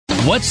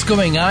What's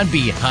going on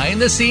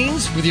behind the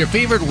scenes with your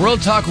favorite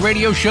World Talk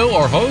radio show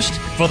or host?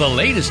 For the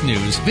latest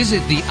news,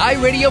 visit the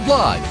iRadio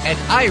blog at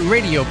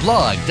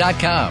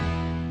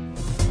iradioblog.com.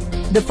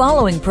 The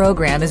following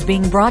program is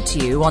being brought to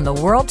you on the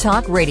World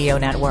Talk Radio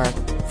Network.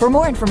 For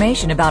more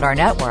information about our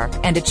network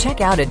and to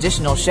check out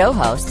additional show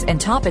hosts and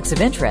topics of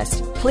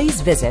interest,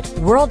 please visit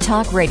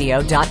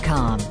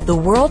worldtalkradio.com. The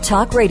World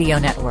Talk Radio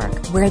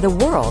Network, where the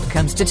world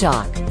comes to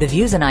talk. The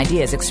views and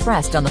ideas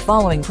expressed on the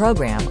following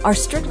program are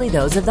strictly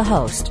those of the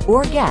host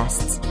or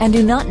guests and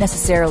do not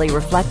necessarily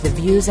reflect the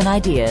views and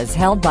ideas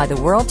held by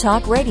the World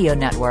Talk Radio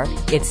Network,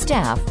 its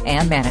staff,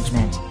 and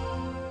management.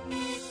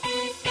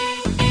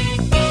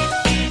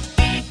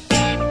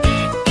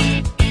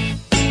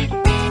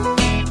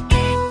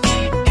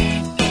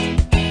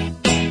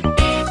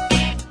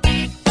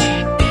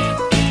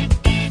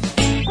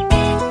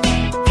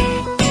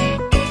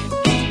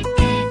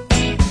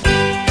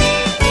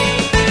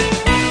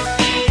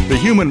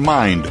 The human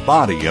mind,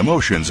 body,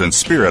 emotions, and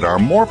spirit are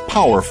more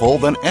powerful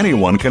than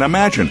anyone can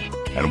imagine,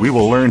 and we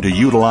will learn to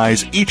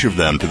utilize each of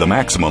them to the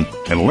maximum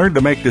and learn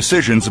to make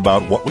decisions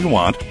about what we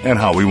want and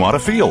how we want to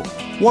feel.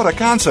 What a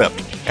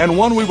concept! And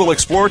one we will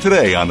explore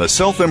today on the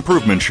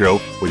Self-Improvement Show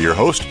with your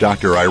host,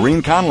 Dr.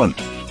 Irene Conlon.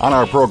 On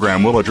our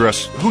program, we'll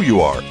address who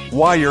you are,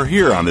 why you're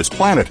here on this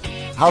planet,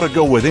 how to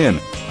go within,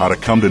 how to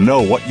come to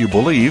know what you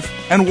believe,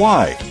 and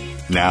why.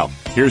 Now,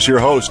 here's your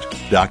host,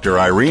 Dr.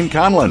 Irene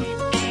Conlon.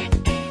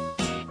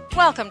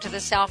 Welcome to the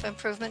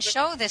Self-Improvement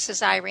Show. This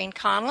is Irene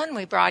Conlon.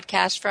 We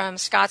broadcast from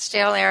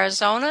Scottsdale,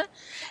 Arizona.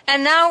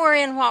 And now we're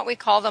in what we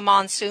call the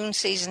monsoon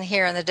season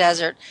here in the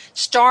desert.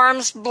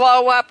 Storms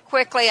blow up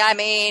quickly.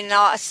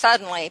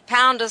 Suddenly.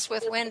 Pound us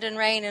with wind and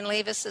rain and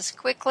leave us as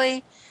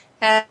quickly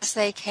as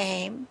they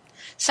came.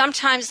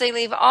 Sometimes they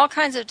leave all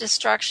kinds of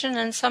destruction,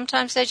 and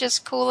sometimes they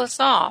just cool us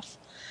off.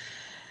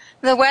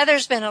 The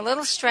weather's been a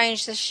little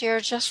strange this year,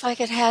 just like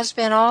it has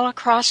been all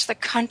across the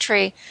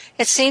country.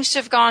 It seems to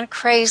have gone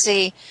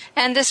crazy,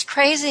 and this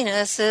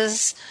craziness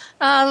is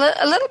a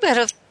little bit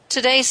of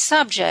today's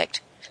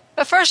subject.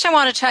 But first I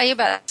want to tell you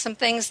about some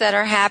things that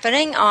are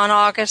happening. On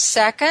August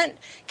 2nd,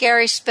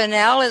 Gary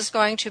Spinell is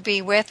going to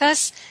be with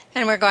us,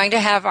 and we're going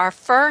to have our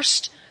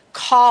first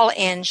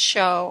call-in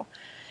show.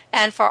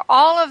 And for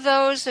all of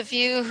those of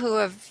you who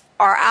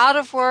are out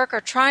of work or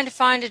trying to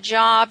find a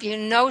job, you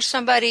know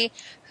somebody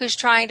who's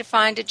trying to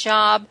find a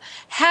job,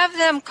 have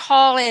them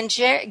call in.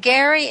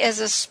 Gary is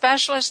a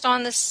specialist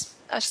on this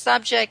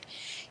subject.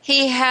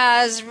 He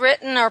has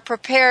written or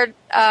prepared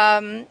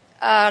an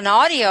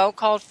audio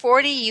called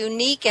 40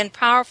 Unique and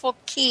Powerful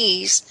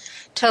Keys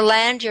to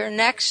Land Your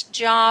Next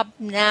Job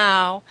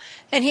Now.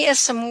 And he has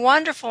some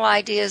wonderful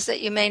ideas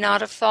that you may not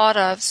have thought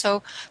of.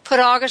 So put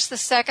August the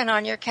 2nd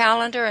on your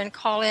calendar and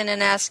call in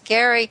and ask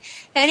Gary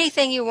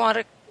anything you want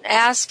to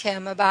ask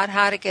him about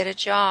how to get a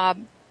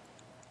job.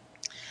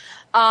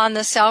 On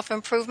the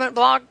Self-Improvement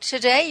blog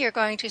today, you're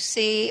going to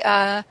see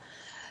an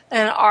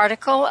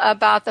article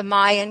about the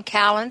Mayan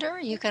calendar.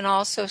 You can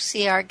also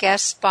see our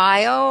guest's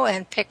bio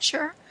and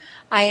picture.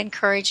 I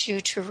encourage you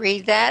to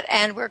read that,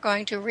 and we're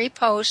going to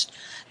repost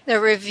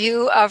the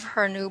review of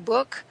her new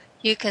book.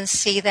 You can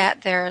see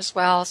that there as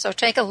well. So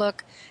take a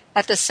look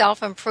at the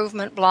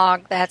Self-Improvement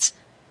blog. That's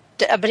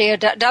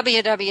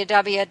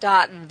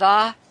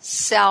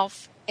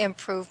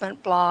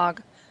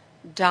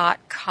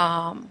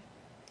www.theselfimprovementblog.com.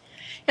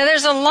 Now,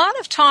 there's a lot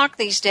of talk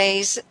these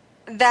days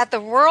that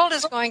the world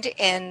is going to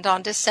end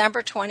on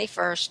December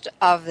 21st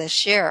of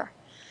this year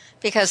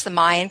because the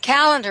Mayan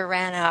calendar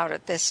ran out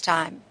at this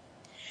time.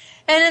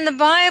 And in the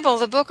Bible,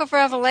 the book of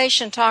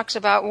Revelation talks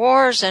about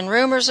wars and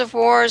rumors of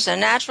wars and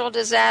natural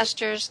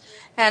disasters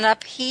and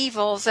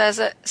upheavals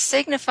as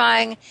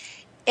signifying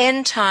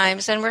end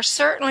times, and we're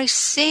certainly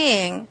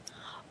seeing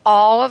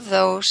all of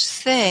those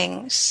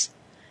things.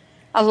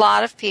 A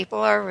lot of people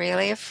are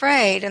really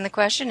afraid, and the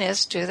question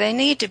is, do they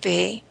need to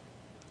be?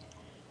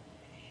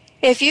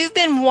 If you've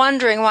been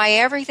wondering why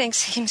everything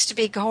seems to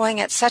be going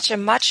at such a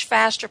much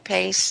faster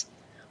pace,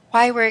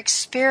 why we're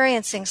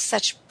experiencing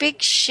such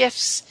big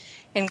shifts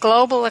in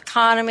global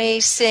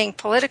economy, seeing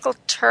political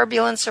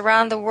turbulence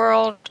around the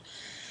world,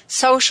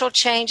 social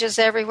changes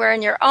everywhere,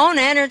 and your own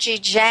energy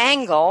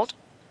jangled,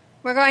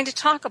 we're going to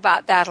talk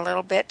about that a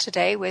little bit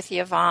today with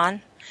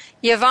Yvonne.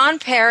 Yvonne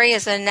Perry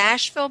is a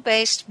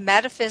Nashville-based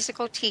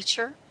metaphysical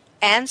teacher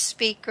and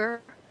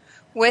speaker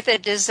with a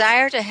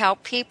desire to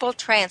help people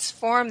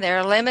transform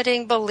their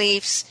limiting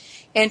beliefs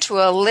into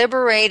a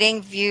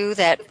liberating view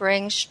that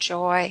brings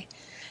joy.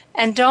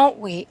 And don't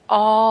we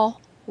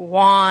all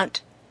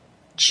want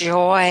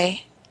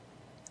joy?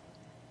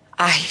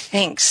 I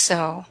think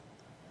so.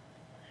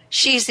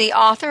 She's the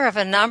author of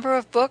a number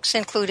of books,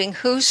 including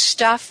Whose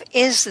Stuff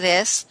Is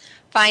This?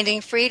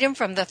 Finding Freedom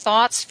from the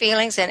Thoughts,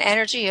 Feelings, and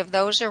Energy of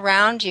Those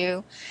Around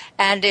You.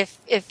 And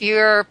if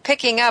you're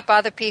picking up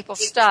other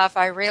people's stuff,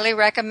 I really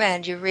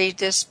recommend you read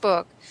this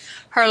book.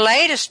 Her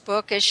latest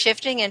book is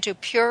Shifting into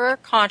Purer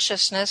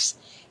Consciousness,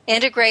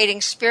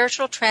 Integrating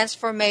Spiritual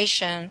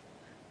Transformation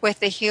with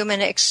the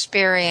human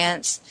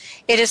experience.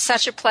 It is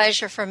such a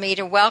pleasure for me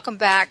to welcome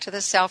back to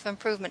the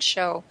Self-Improvement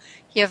Show,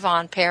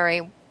 Yvonne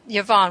Perry.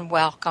 Yvonne,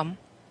 welcome.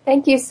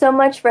 Thank you so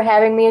much for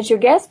having me as your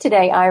guest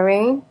today,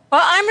 Irene.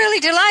 Well, I'm really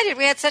delighted.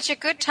 We had such a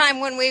good time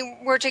when we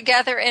were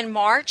together in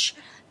March,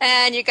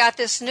 and you got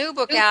this new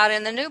book out,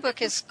 and the new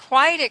book is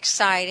quite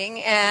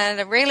exciting, and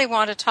I really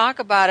want to talk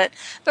about it.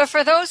 But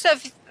for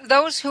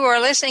those who are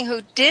listening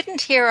who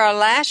didn't hear our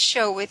last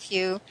show with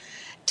you,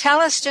 tell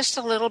us just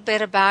a little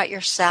bit about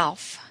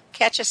yourself.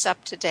 Catch us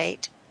up to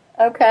date.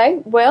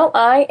 Okay. Well,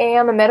 I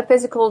am a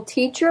metaphysical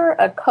teacher,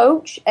 a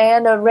coach,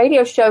 and a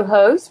radio show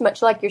host,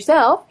 much like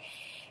yourself.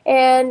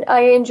 And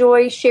I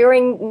enjoy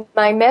sharing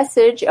my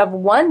message of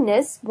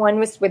oneness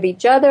with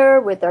each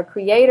other, with our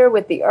Creator,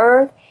 with the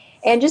earth,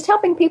 and just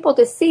helping people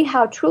to see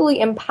how truly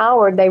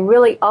empowered they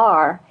really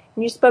are.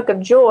 And you spoke of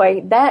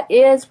joy. That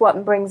is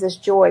what brings us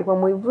joy,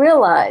 when we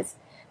realize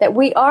that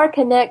we are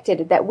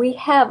connected, that we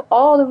have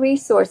all the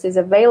resources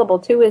available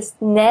to us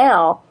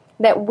now,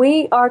 that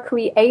we are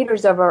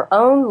creators of our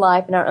own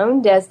life and our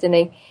own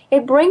destiny.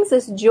 It brings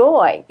us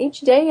joy.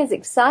 Each day is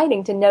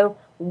exciting to know,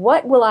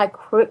 what will I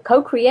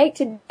co-create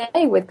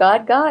today with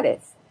God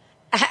Goddess?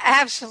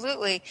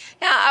 Absolutely.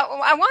 Now,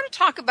 I want to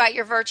talk about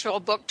your virtual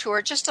book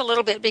tour just a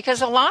little bit,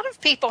 because a lot of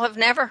people have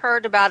never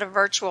heard about a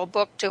virtual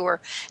book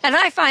tour. And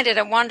I find it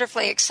a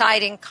wonderfully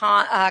exciting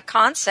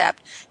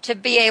concept to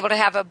be able to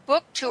have a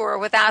book tour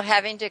without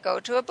having to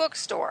go to a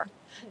bookstore.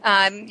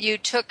 You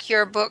took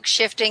your book,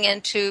 Shifting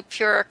into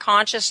Pure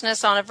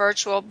Consciousness, on a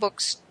virtual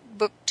book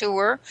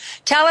tour.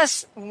 Tell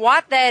us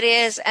what that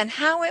is and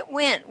how it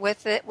went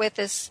with the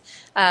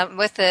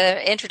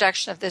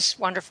introduction of this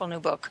wonderful new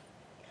book.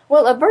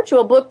 Well, a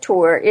virtual book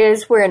tour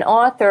is where an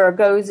author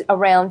goes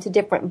around to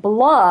different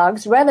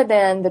blogs rather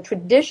than the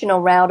traditional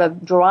route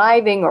of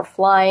driving or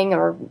flying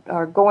or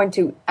going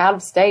to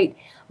out-of-state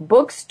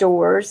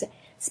bookstores,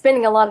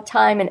 spending a lot of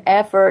time and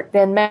effort,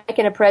 then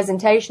making a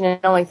presentation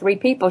and only 3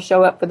 people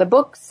show up for the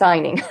book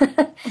signing.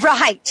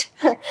 Right.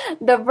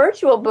 The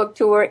virtual book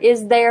tour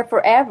is there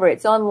forever.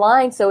 It's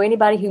online, so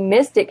anybody who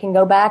missed it can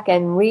go back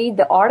and read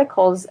the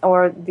articles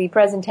or the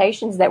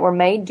presentations that were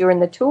made during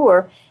the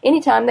tour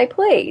anytime they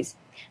please.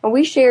 And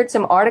we shared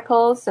some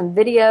articles, some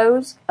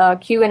videos,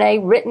 Q&A,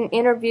 written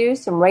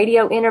interviews, some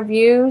radio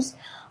interviews,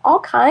 all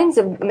kinds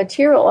of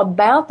material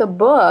about the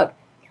book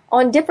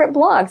on different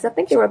blogs. I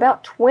think there were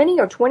about 20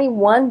 or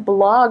 21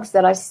 blogs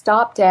that I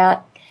stopped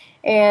at,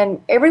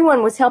 and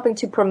everyone was helping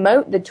to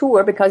promote the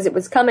tour because it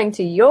was coming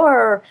to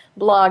your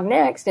blog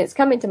next, and it's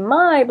coming to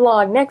my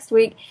blog next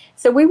week.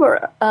 So we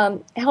were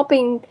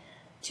helping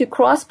to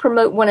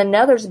cross-promote one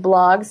another's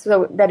blogs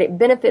so that it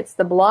benefits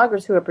the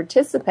bloggers who are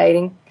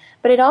participating,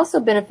 but it also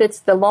benefits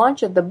the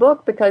launch of the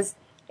book, because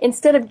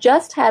instead of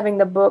just having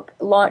the book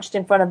launched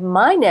in front of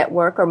my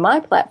network or my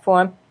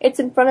platform, it's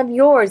in front of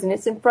yours, and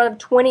it's in front of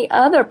 20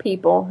 other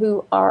people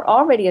who are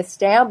already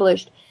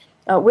established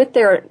with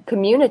their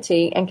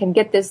community and can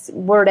get this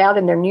word out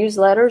in their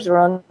newsletters or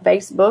on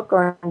Facebook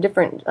or on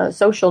different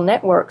social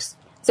networks.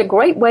 It's a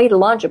great way to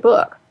launch a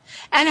book.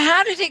 And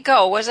how did it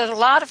go? Was it a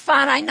lot of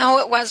fun? I know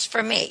it was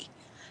for me.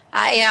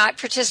 I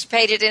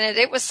participated in it.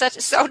 It was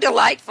so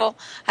delightful.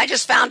 I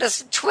just found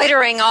us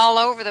twittering all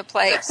over the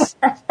place.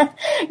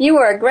 You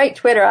were a great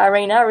Twitter,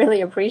 Irene. I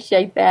really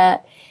appreciate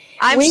that.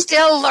 I'm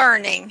still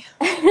learning.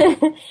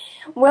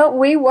 Well,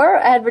 we were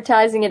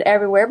advertising it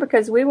everywhere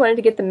because we wanted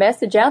to get the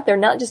message out there,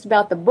 not just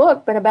about the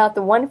book, but about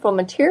the wonderful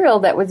material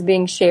that was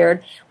being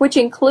shared, which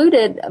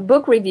included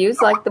book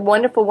reviews like the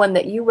wonderful one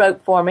that you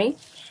wrote for me,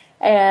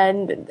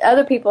 and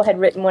other people had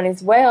written one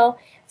as well.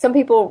 Some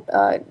people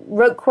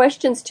wrote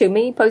questions to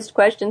me, posted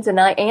questions, and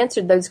I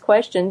answered those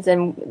questions,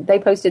 and they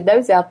posted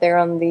those out there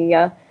on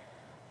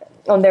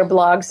their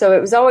blog. So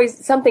it was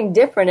always something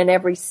different in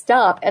every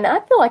stop, and I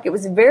feel like it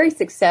was very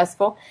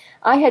successful.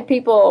 I had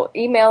people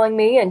emailing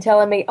me and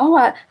telling me, oh,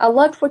 I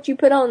loved what you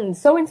put on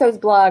so-and-so's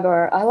blog,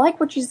 or I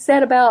like what you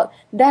said about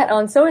that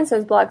on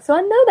so-and-so's blog. So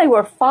I know they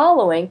were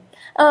following.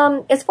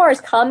 As far as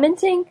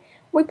commenting,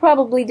 we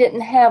probably didn't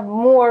have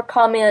more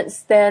comments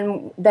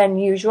than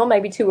usual,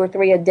 maybe 2 or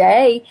 3 a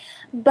day,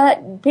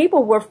 but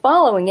people were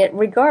following it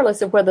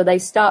regardless of whether they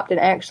stopped and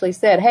actually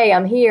said, hey,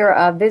 I'm here,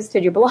 I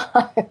visited your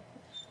blog.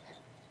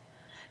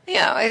 You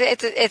know,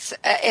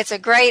 it's a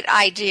great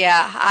idea.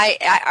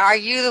 Are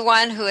you the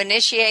one who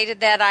initiated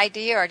that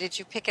idea, or did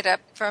you pick it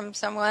up from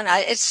someone?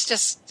 It's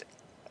just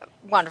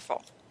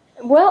wonderful.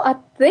 Well, I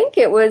think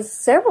it was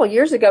several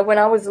years ago when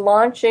I was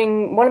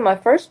launching one of my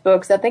first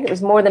books. I think it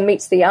was More Than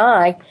Meets the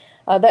Eye.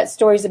 That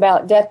story's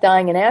about death,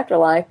 dying, and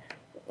afterlife.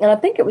 And I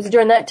think it was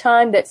during that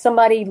time that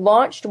somebody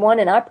launched one,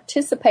 and I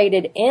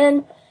participated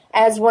in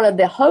as one of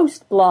the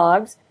host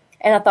blogs.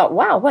 And I thought,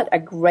 wow, what a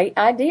great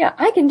idea.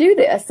 I can do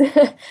this.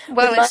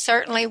 Well, it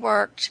certainly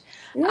worked.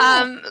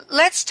 Yeah.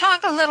 Let's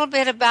talk a little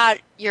bit about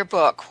your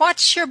book.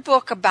 What's your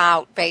book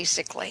about,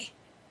 basically?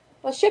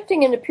 Well,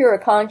 Shifting into Pure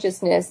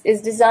Consciousness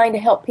is designed to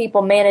help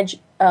people manage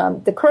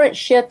the current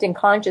shift in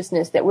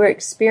consciousness that we're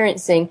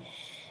experiencing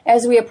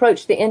as we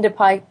approach the end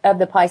of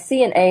the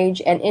Piscean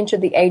age and enter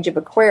the age of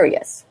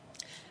Aquarius.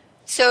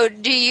 So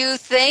do you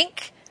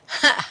think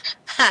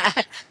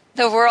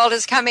the world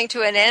is coming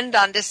to an end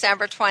on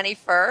December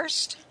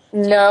 21st?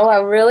 No, I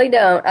really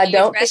don't. I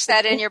don't address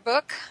that in your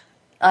book?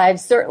 I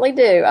certainly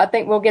do. I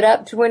think we'll get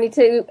up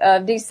 22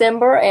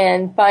 December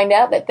and find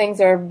out that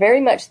things are very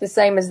much the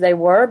same as they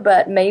were,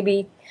 but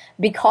maybe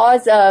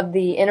because of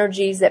the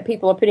energies that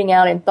people are putting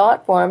out in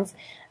thought forms,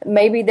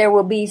 maybe there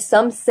will be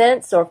some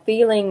sense or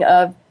feeling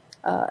of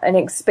an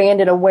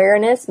expanded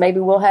awareness. Maybe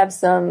we'll have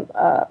some,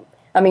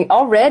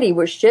 already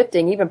we're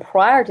shifting. Even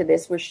prior to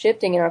this, we're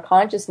shifting in our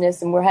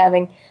consciousness, and we're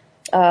having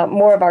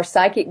more of our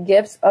psychic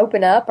gifts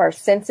open up. Our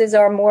senses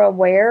are more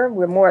aware.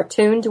 We're more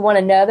attuned to one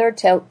another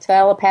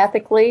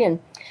telepathically and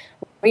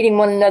reading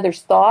one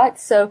another's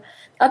thoughts. So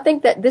I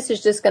think that this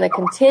is just going to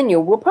continue.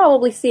 We'll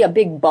probably see a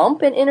big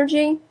bump in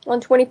energy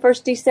on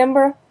 21st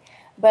December,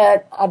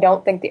 but I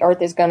don't think the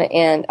earth is going to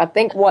end. I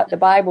think what the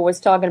Bible was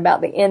talking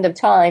about, the end of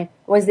time,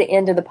 was the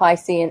end of the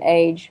Piscean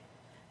age.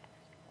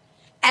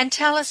 And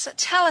tell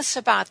us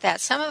about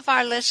that. Some of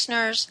our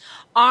listeners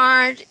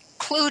aren't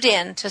clued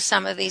in to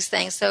some of these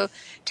things. So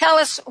tell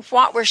us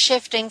what we're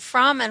shifting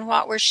from and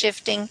what we're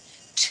shifting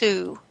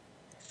to.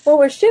 Well,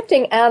 we're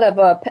shifting out of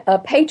a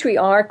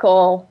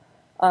patriarchal,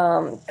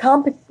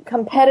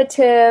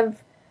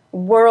 competitive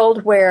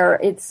world where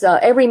it's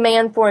every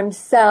man for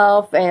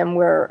himself, and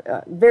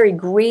we're very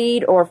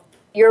greed or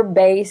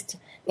fear-based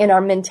in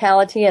our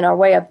mentality and our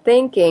way of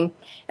thinking.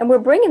 And we're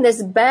bringing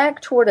this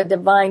back toward a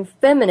divine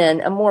feminine,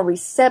 a more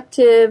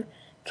receptive,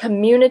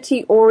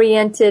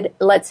 community-oriented,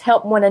 let's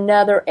help one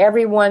another,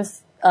 everyone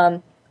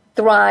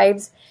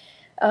thrives.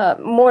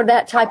 More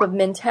that type of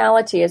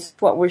mentality is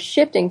what we're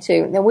shifting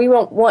to. Now, we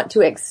won't want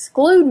to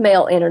exclude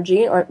male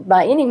energy or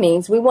by any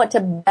means. We want to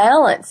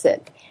balance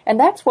it. And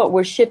that's what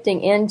we're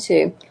shifting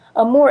into,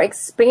 a more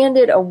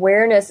expanded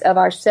awareness of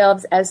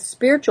ourselves as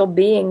spiritual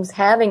beings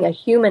having a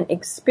human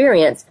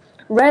experience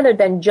rather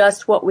than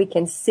just what we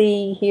can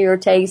see, hear,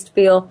 taste,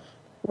 feel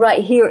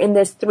right here in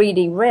this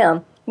 3D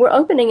realm. We're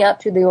opening up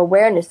to the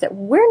awareness that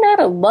we're not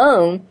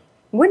alone.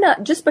 We're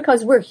not, just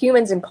because we're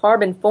humans in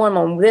carbon form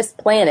on this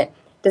planet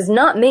does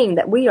not mean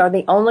that we are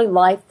the only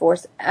life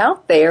force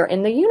out there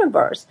in the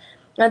universe.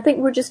 And I think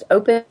we're just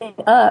opening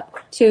up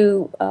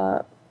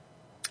to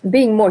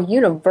being more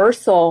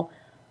universal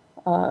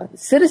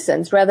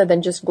citizens rather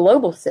than just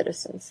global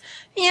citizens.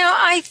 You know,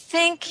 I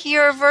think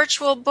your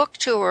virtual book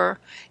tour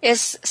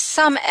is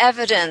some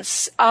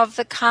evidence of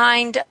the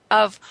kind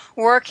of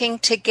working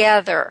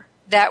together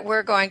that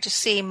we're going to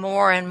see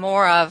more and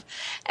more of.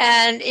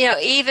 And, you know,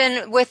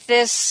 even with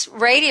this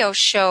radio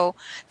show,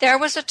 there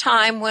was a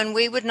time when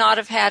we would not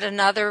have had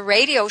another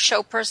radio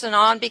show person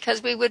on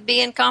because we would be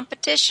in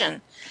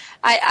competition.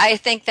 I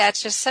think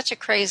that's just such a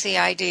crazy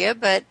idea,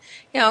 but,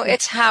 you know,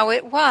 it's how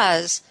it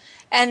was.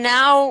 And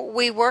now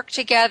we work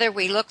together,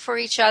 we look for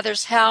each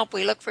other's help,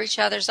 we look for each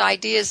other's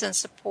ideas and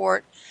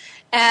support.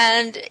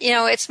 And, you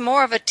know, it's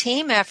more of a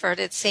team effort,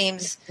 it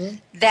seems,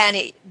 than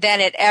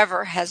it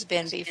ever has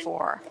been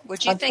before.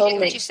 Would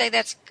you say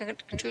that's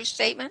a true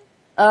statement?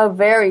 Oh,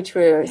 very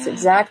true. It's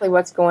exactly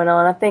what's going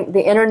on. I think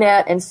the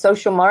internet and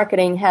social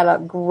marketing have a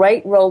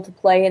great role to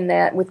play in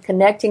that, with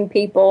connecting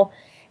people.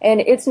 And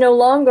it's no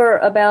longer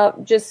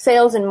about just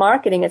sales and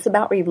marketing. It's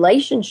about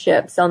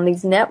relationships on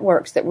these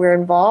networks that we're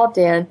involved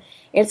in.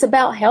 It's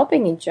about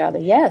helping each other.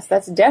 Yes,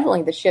 that's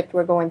definitely the shift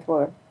we're going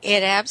through.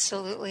 It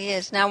absolutely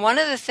is. Now, one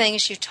of the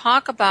things you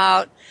talk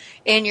about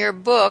in your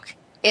book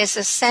is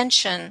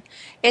ascension.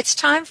 It's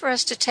time for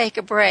us to take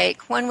a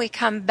break. When we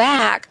come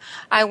back,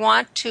 I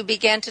want to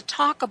begin to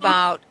talk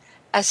about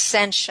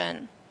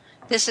ascension.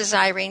 This is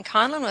Irene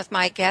Conlon with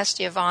my guest,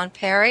 Yvonne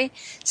Perry,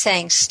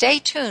 saying stay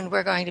tuned.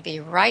 We're going to be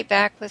right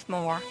back with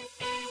more.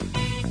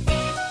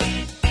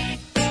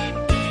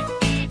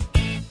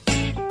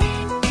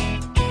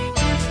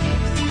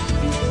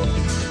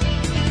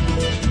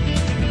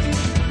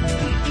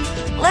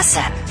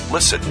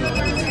 Listen.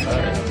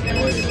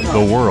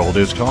 The world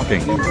is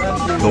talking.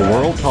 The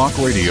World Talk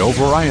Radio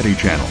Variety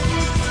Channel.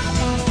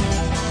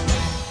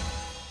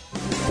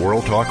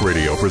 World Talk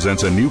Radio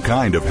presents a new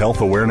kind of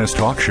health awareness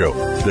talk show,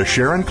 the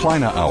Sharon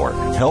Kleina Hour,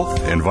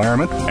 Health,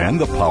 Environment, and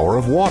the Power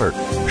of Water.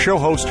 Show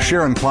host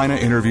Sharon Kleina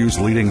interviews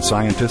leading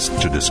scientists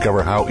to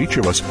discover how each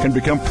of us can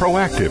become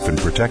proactive in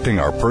protecting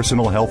our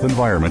personal health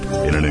environment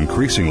in an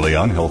increasingly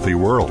unhealthy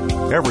world.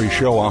 Every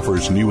show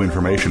offers new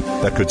information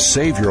that could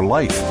save your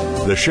life.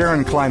 The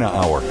Sharon Kleina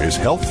Hour is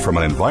health from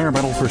an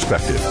environmental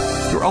perspective,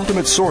 your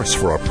ultimate source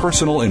for a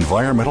personal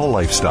environmental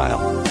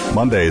lifestyle.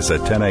 Mondays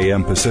at 10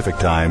 a.m. Pacific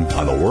Time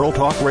on the World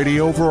Talk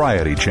Radio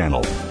Variety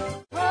Channel.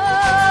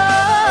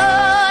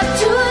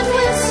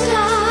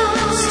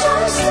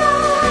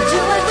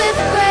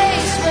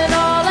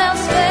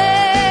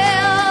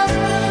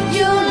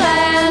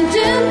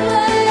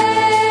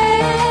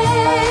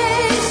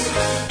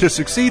 To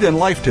succeed in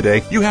life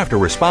today, you have to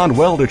respond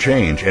well to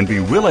change and be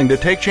willing to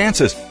take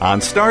chances.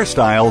 On Star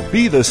Style,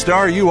 Be the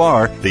Star You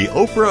Are, the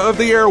Oprah of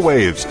the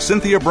airwaves,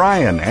 Cynthia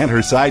Bryan, and her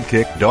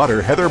sidekick,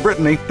 daughter Heather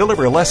Brittany,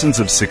 deliver lessons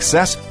of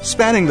success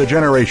spanning the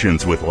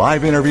generations with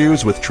live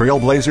interviews with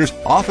trailblazers,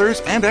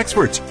 authors, and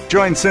experts.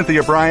 Join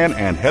Cynthia Bryan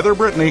and Heather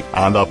Brittany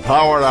on the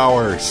Power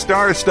Hour,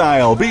 Star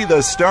Style, Be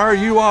the Star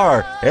You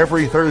Are,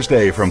 every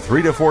Thursday from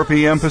 3 to 4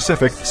 p.m.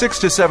 Pacific, 6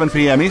 to 7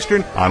 p.m.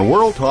 Eastern on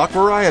World Talk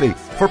Variety.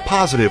 For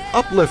positive,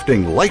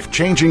 uplifting,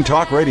 life-changing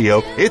talk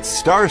radio, it's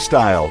Star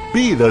Style.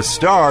 Be the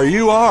star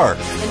you are.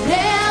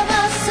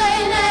 Never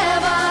say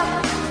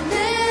never.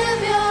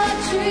 Live your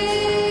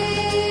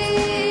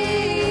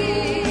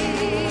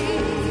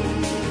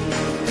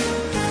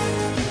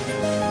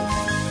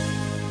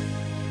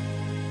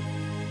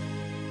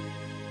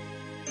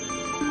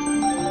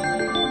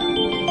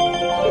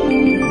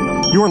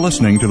dream. You're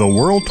listening to the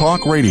World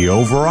Talk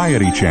Radio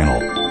Variety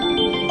Channel.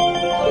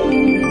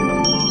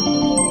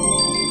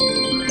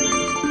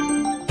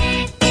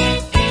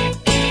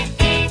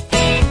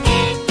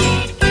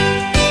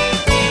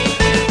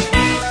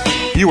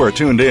 You are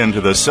tuned in to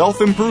the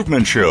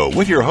Self-Improvement Show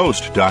with your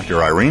host,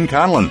 Dr. Irene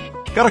Conlon.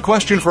 Got a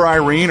question for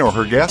Irene or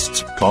her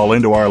guests? Call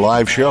into our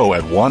live show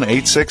at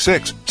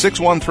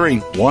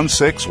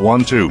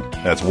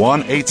 1-866-613-1612. That's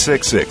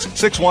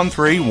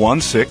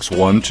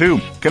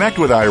 1-866-613-1612. Connect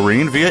with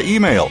Irene via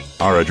email.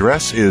 Our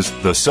address is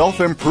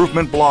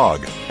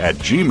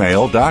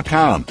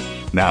theselfimprovementblog@gmail.com.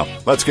 Now,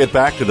 let's get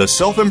back to the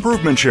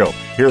Self-Improvement Show.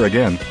 Here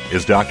again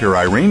is Dr.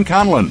 Irene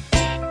Conlon.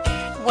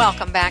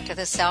 Welcome back to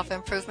the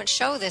Self-Improvement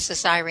Show. This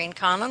is Irene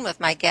Conlon with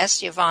my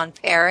guest, Yvonne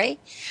Perry.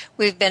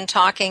 We've been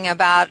talking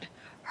about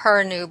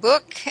her new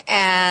book,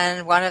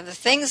 and one of the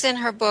things in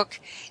her book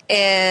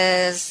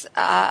is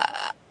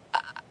a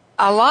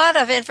lot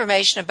of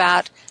information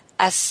about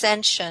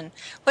ascension.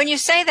 When you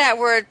say that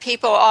word,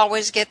 people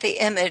always get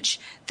the image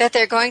that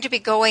they're going to be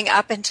going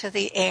up into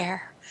the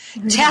air.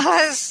 Mm-hmm. Tell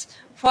us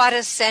what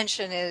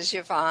ascension is,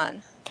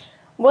 Yvonne.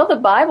 Well, the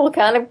Bible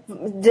kind of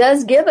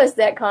does give us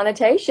that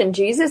connotation.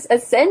 Jesus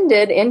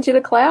ascended into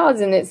the clouds,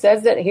 and it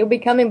says that he'll be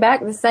coming back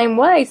the same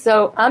way.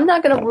 So I'm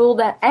not going to rule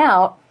that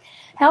out.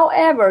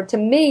 However, to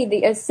me,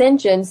 the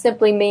ascension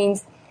simply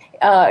means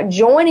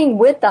joining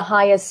with the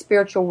highest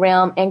spiritual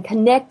realm and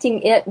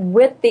connecting it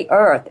with the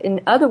earth.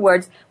 In other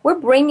words, we're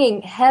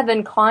bringing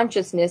heaven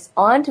consciousness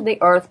onto the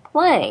earth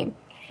plane.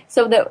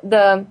 So that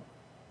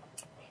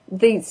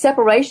the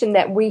separation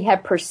that we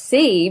have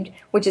perceived,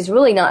 which is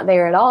really not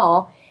there at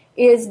all,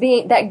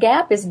 that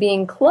gap is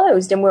being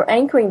closed, and we're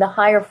anchoring the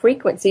higher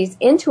frequencies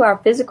into our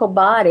physical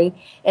body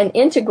and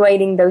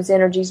integrating those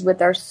energies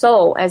with our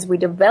soul as we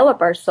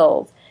develop our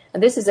souls.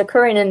 And this is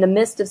occurring in the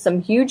midst of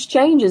some huge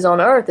changes on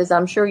Earth, as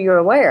I'm sure you're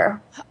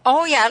aware.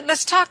 Oh yeah,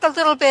 let's talk a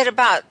little bit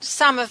about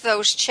some of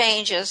those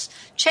changes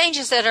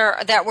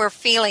that we're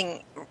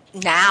feeling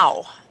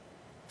now.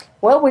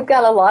 Well, we've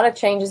got a lot of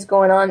changes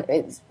going on.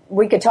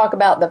 We could talk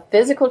about the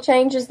physical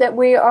changes that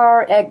we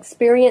are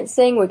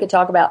experiencing. We could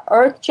talk about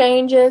earth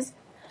changes.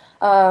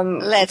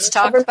 Let's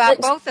talk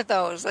about both of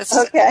those.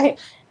 Okay.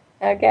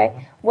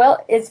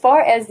 Well, as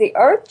far as the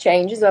earth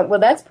changes, well,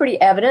 that's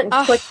pretty evident.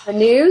 You click the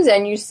news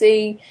and you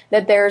see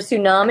that there are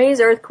tsunamis,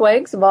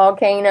 earthquakes,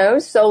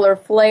 volcanoes, solar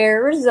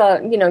flares,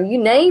 you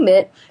name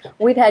it.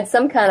 We've had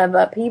some kind of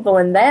upheaval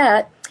in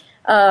that.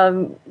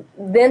 Then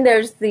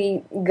there's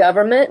the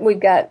government. We've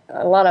got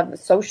a lot of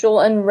social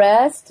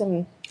unrest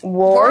and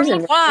wars.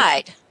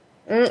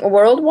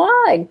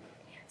 Worldwide.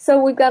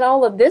 So we've got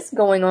all of this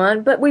going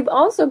on, but we've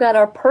also got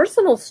our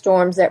personal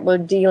storms that we're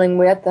dealing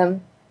with.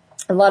 A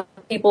lot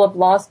of people have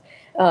lost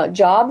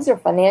jobs or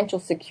financial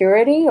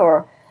security,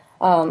 or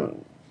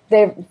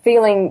they're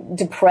feeling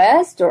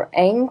depressed or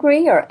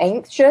angry or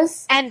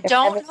anxious. And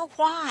don't know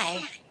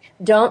why.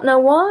 Don't know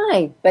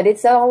why, but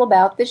it's all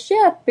about the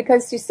shift,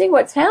 because you see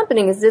what's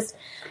happening is this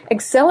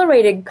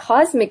accelerated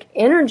cosmic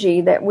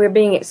energy that we're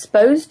being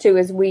exposed to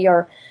as we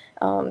are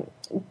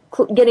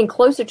getting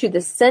closer to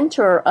the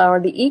center or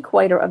the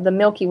equator of the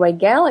Milky Way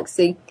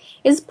galaxy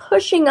is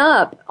pushing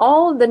up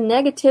all of the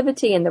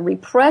negativity and the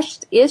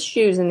repressed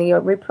issues and the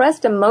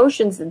repressed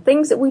emotions and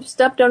things that we've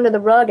stuffed under the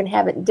rug and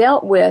haven't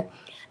dealt with,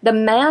 the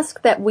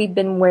mask that we've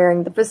been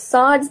wearing, the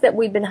facades that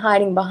we've been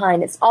hiding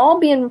behind. It's all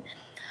being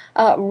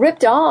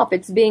ripped off.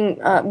 It's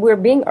we're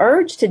being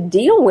urged to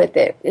deal with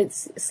it.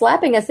 It's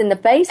slapping us in the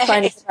face,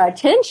 trying to get our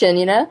attention,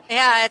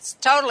 Yeah, it's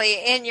totally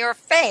in your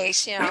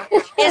face,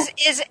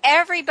 Is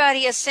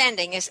everybody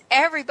ascending? Is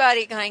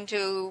everybody going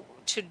to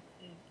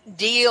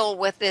deal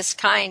with this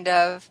kind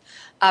of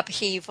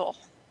upheaval?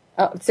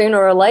 Sooner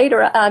or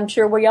later, I'm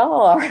sure we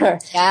all are.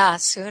 Yeah,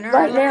 sooner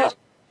or later. Now,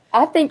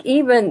 I think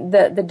even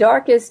the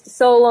darkest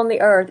soul on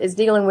the earth is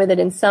dealing with it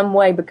in some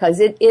way,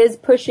 because it is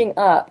pushing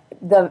up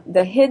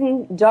the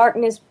hidden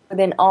darkness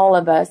within all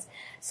of us.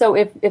 So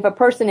if a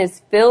person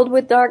is filled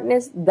with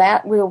darkness,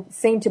 that will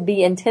seem to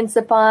be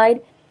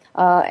intensified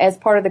as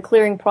part of the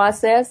clearing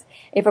process.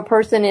 If a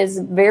person is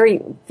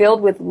very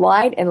filled with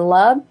light and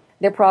love,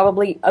 they're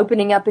probably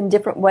opening up in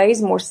different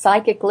ways, more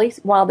psychically,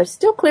 while they're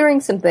still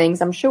clearing some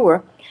things, I'm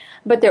sure.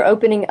 but they're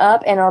opening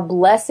up and are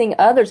blessing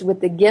others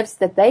with the gifts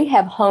that they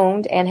have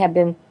honed and have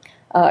been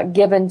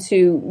given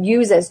to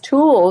use as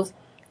tools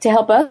to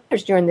help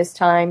others during this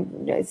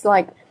time. It's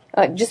like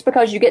just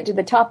because you get to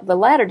the top of the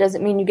ladder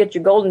doesn't mean you get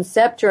your golden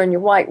scepter and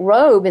your white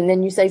robe and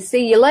then you say,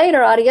 see you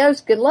later,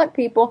 adios, good luck,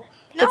 people.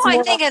 No,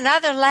 I think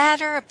another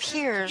ladder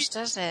appears,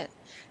 doesn't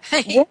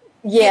it?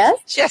 Yes.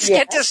 Just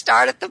get to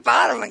start at the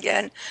bottom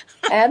again.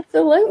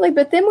 Absolutely.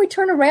 But then we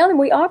turn around and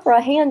we offer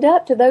a hand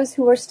up to those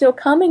who are still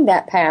coming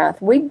that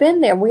path. We've been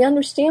there. We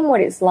understand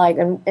what it's like,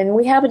 and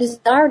we have a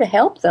desire to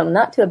help them,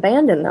 not to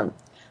abandon them.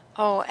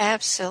 Oh,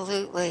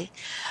 absolutely.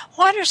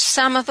 What are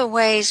some of the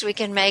ways we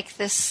can make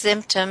the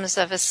symptoms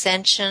of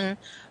ascension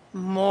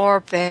more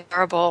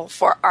bearable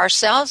for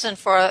ourselves and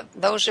for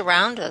those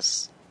around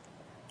us?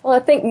 Well, I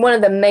think one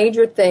of the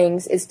major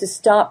things is to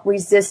stop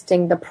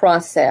resisting the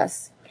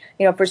process.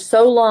 You know, for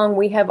so long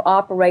we have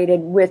operated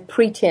with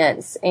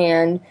pretense,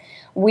 and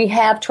we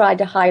have tried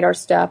to hide our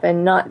stuff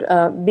and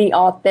not be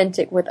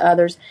authentic with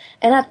others.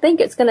 And I think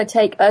it's going to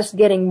take us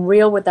getting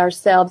real with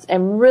ourselves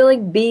and really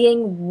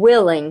being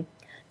willing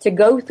to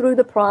go through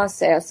the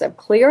process of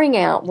clearing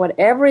out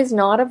whatever is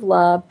not of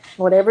love,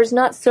 whatever is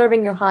not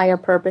serving your higher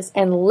purpose,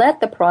 and let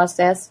the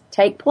process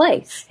take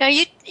place. Now,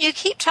 you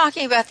keep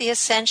talking about the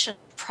ascension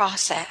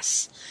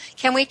process.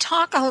 Can we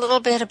talk a little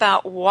bit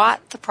about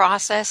what the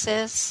process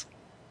is?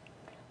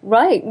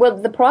 Right. Well,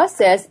 the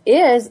process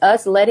is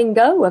us letting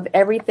go of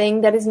everything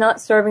that is not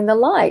serving the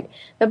light.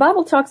 The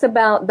Bible talks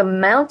about the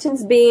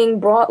mountains being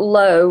brought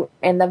low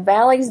and the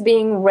valleys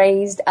being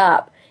raised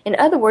up. In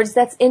other words,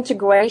 that's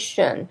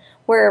integration,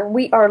 where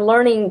we are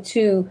learning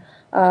to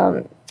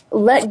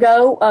let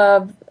go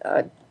of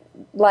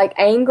like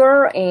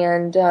anger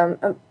and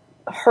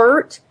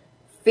hurt,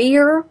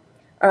 fear,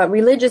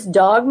 religious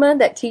dogma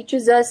that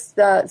teaches us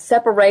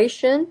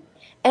separation,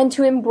 and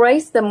to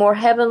embrace the more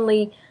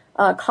heavenly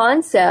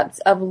concepts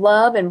of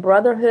love and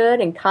brotherhood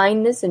and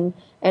kindness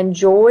and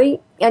joy,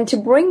 and to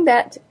bring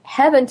that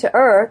heaven to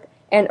earth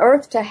and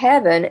earth to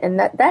heaven. And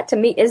that to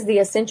me is the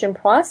ascension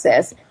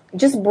process,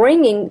 just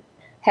bringing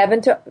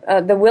heaven to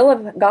the will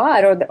of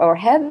God or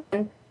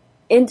heaven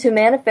into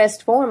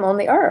manifest form on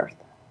the earth.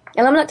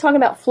 And I'm not talking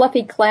about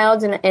fluffy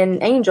clouds and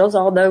angels,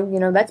 although, you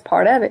know, that's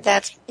part of it.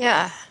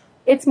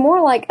 It's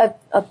more like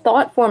a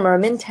thought form or a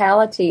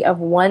mentality of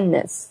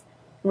oneness.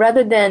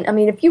 Rather than, I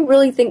mean, if you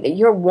really think that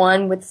you're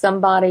one with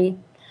somebody,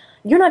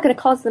 you're not going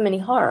to cause them any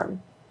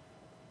harm.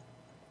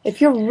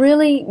 If you're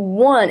really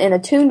one and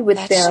attuned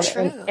with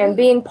them and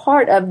being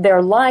part of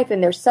their life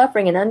and their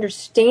suffering and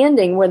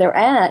understanding where they're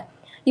at,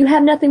 you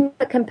have nothing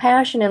but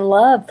compassion and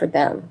love for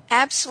them.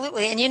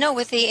 Absolutely. And, you know,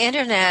 with the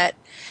Internet,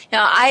 you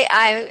know,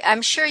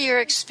 I'm sure you're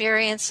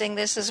experiencing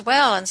this as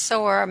well, and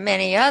so are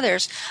many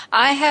others.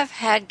 I have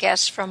had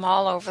guests from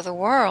all over the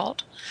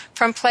world,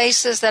 from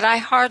places that I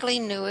hardly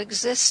knew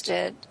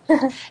existed.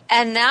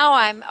 And now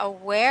I'm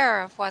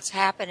aware of what's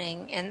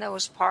happening in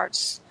those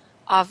parts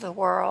of the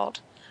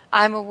world.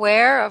 I'm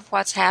aware of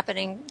what's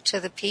happening to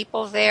the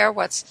people there,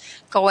 what's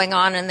going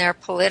on in their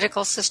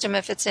political system.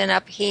 If it's in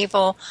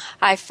upheaval,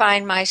 I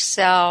find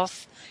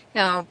myself,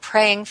 you know,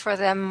 praying for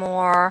them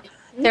more.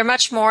 They're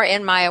much more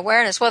in my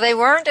awareness. Well, they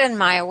weren't in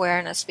my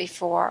awareness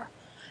before.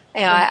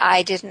 You know,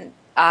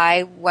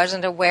 I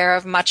wasn't aware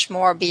of much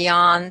more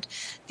beyond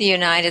the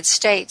United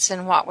States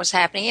and what was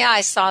happening. Yeah, I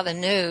saw the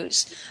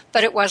news,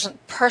 but it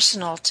wasn't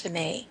personal to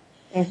me.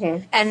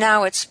 Mm-hmm. And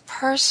now it's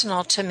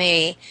personal to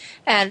me,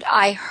 and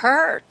I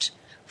hurt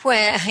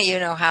when, you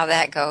know how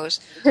that goes,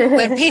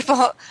 when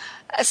people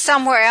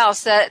somewhere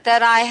else that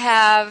I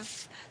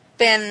have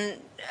been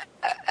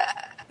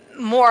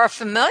more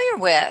familiar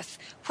with,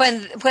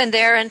 when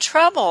they're in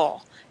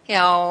trouble, you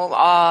know,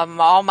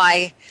 all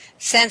my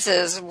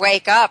senses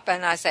wake up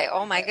and I say,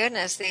 oh my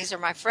goodness, these are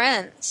my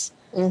friends.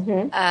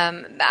 Mm-hmm.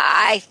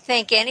 I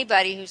think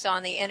anybody who's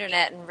on the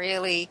Internet and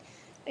really,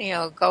 you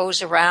know,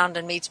 goes around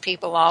and meets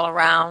people all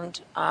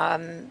around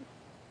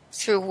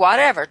through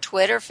whatever,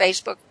 Twitter,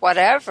 Facebook,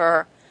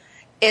 whatever,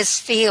 is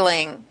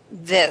feeling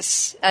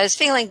this, is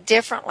feeling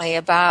differently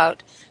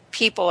about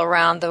people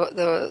around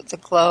the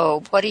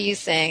globe. What do you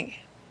think?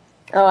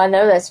 Oh, I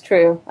know that's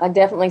true. I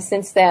definitely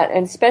sense that,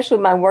 and especially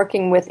my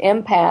working with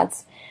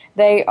empaths.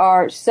 They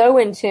are so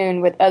in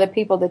tune with other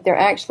people that they're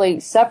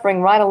actually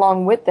suffering right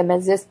along with them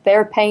as if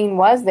their pain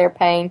was their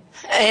pain.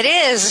 It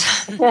is.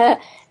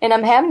 And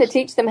I'm having to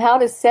teach them how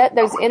to set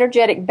those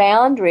energetic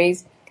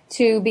boundaries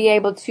to be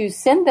able to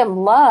send them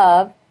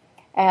love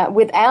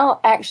without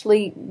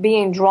actually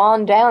being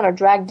drawn down or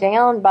dragged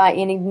down by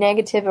any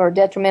negative or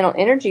detrimental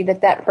energy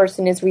that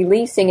person is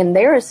releasing in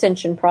their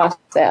ascension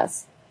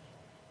process.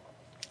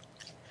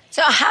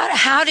 So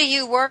how do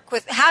you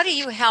how do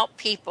you help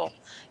people?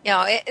 You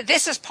know,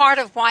 this is part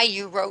of why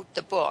you wrote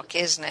the book,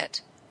 isn't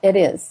it? It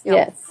is,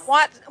 yes.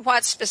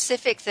 What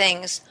specific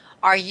things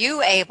are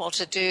you able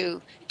to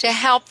do to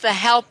help the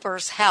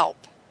helpers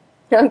help?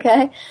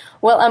 Okay.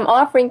 Well, I'm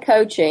offering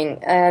coaching,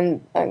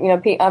 and, you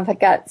know, I've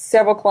got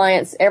several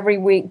clients every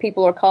week.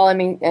 People are calling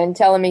me and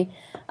telling me,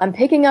 I'm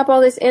picking up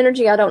all this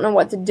energy. I don't know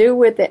what to do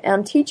with it. And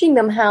I'm teaching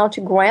them how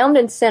to ground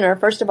and center.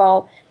 First of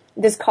all,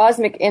 this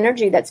cosmic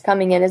energy that's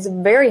coming in is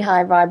very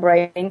high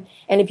vibrating.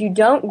 And if you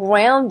don't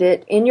ground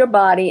it in your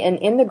body and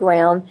in the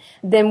ground,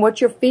 then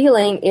what you're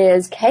feeling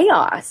is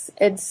chaos.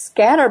 It's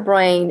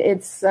scatterbrained.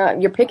 It's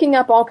you're picking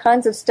up all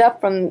kinds of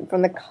stuff from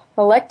the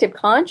collective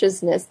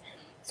consciousness.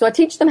 So I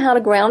teach them how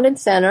to ground and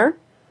center.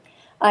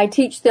 I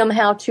teach them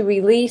how to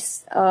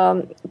release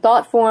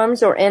thought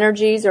forms or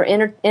energies or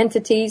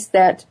entities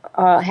that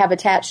have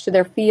attached to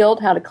their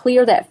field, how to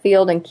clear that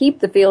field and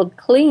keep the field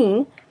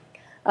clean.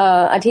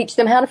 I teach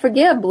them how to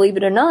forgive, believe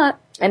it or not,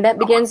 and that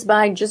begins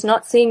by just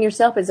not seeing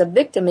yourself as a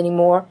victim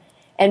anymore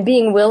and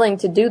being willing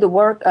to do the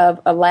work of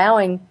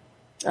allowing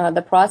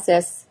the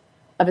process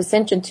of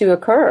ascension to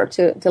occur,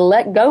 to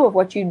let go of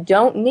what you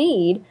don't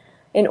need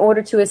in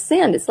order to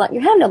ascend. It's like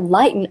you're having to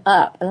lighten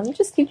up, and I'm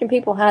just teaching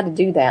people how to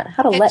do that,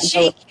 how to let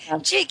go.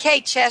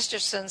 G.K.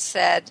 Chesterton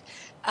said,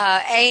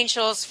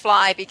 angels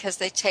fly because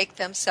they take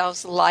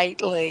themselves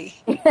lightly.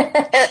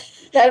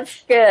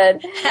 That's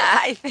good.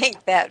 I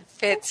think that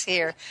fits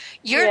here.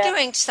 You're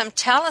doing some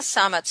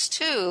telesummits,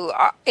 too.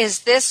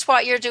 Is this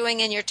what you're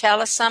doing in your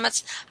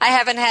telesummits? I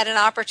haven't had an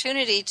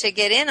opportunity to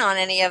get in on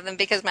any of them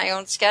because my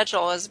own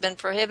schedule has been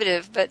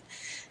prohibitive, but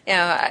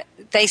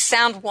they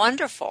sound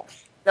wonderful.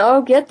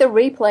 Oh, get the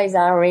replays,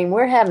 Irene.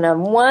 We're having a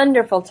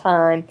wonderful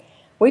time.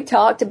 We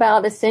talked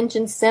about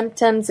ascension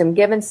symptoms and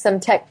given some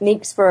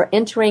techniques for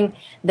entering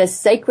the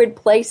sacred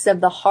place of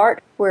the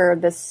heart where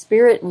the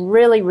spirit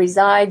really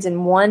resides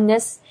in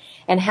oneness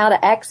and how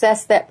to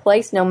access that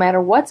place no matter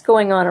what's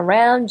going on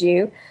around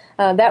you.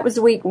 That was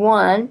week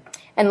 1.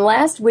 And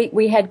last week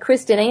we had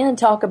Kristen Ann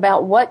talk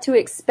about what to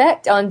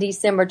expect on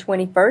December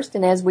 21st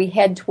and as we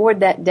head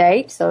toward that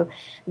date. So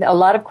a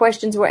lot of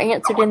questions were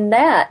answered in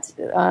that.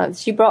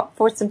 She brought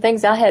forth some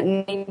things I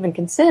hadn't even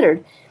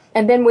considered.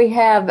 And then we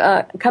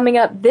have coming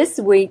up this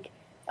week,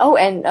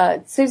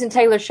 and Susan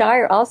Taylor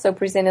Shire also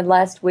presented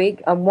last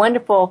week a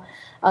wonderful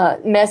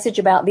message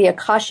about the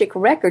Akashic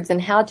records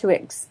and how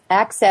to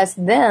access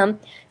them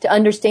to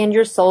understand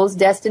your soul's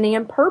destiny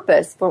and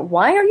purpose. For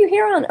why are you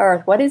here on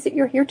earth? What is it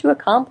you're here to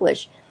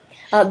accomplish?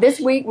 This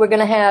week we're going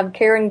to have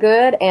Karen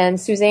Good and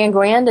Suzanne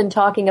Grandin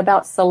talking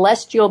about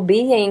celestial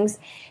beings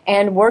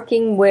and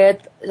working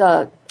with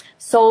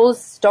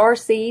souls, star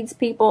seeds,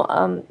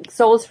 people,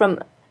 souls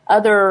from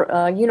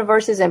other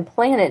universes and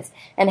planets,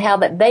 and how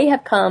that they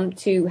have come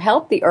to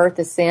help the Earth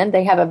ascend.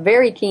 They have a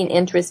very keen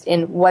interest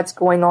in what's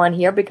going on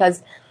here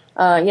because,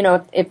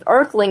 if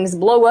Earthlings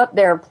blow up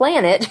their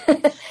planet,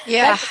 that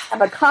can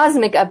have a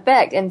cosmic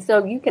effect. And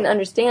so you can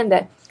understand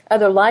that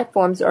other life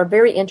forms are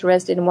very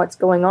interested in what's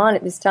going on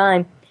at this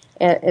time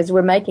as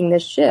we're making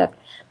this shift.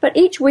 But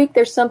each week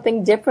there's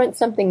something different,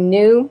 something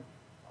new.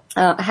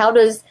 How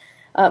does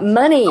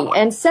money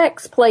and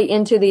sex play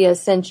into the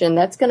ascension?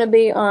 That's going to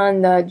be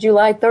on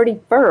July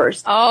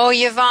 31st. Oh,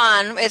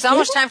 Yvonne, it's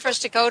almost time for us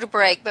to go to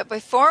break. But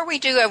before we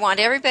do, I want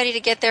everybody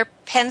to get their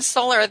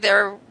pencil or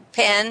their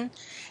pen,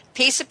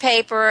 piece of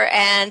paper,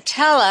 and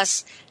tell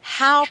us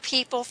how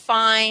people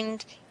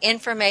find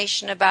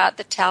information about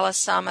the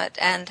telesummit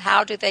and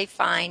how do they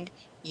find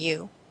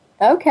you.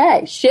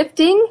 Okay,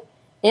 shifting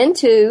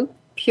into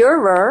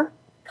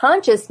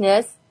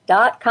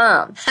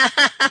purerconsciousness.com.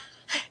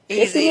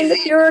 Easy. Into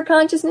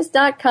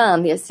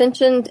purerconsciousness.com. The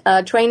Ascension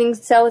Training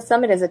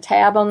Telesummit is a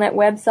tab on that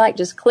website.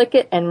 Just click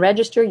it and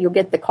register. You'll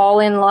get the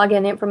call-in,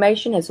 login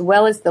information as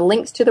well as the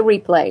links to the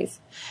replays.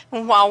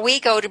 While we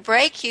go to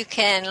break, you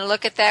can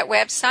look at that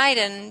website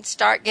and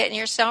start getting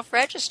yourself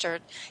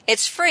registered.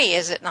 It's free,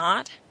 is it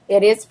not?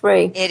 It is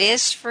free. It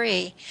is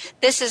free.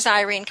 This is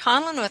Irene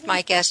Conlon with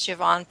my guest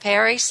Yvonne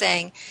Perry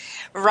saying,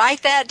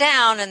 write that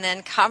down and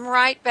then come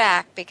right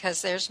back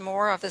because there's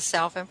more of the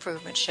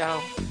Self-Improvement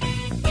Show.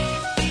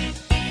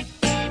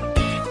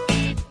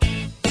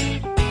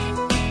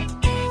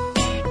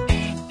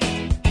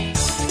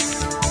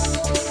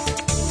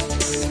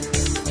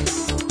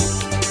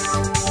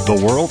 The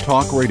World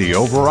Talk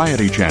Radio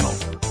Variety Channel,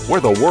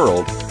 where the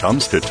world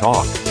comes to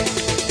talk.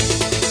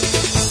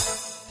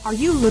 Are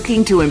you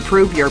looking to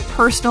improve your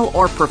personal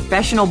or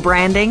professional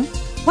branding?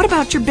 What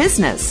about your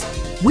business?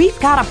 We've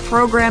got a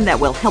program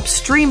that will help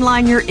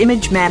streamline your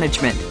image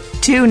management.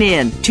 Tune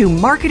in to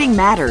Marketing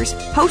Matters,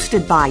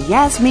 hosted by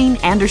Yasmin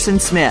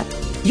Anderson-Smith.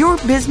 Your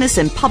business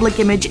and public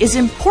image is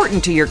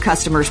important to your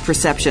customers'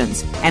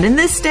 perceptions. And in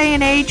this day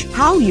and age,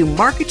 how you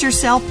market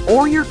yourself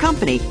or your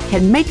company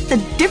can make the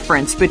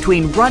difference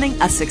between running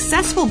a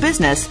successful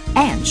business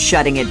and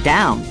shutting it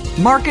down.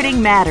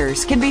 Marketing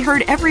Matters can be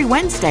heard every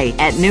Wednesday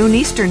at noon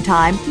Eastern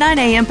Time, 9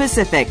 a.m.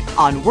 Pacific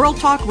on World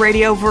Talk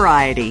Radio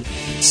Variety.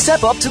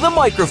 Step up to the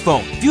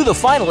microphone. View the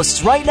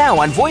finalists right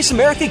now on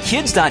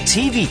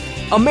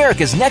VoiceAmericaKids.tv.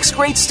 America's next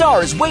great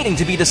star is waiting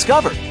to be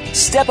discovered.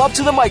 Step Up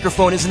to the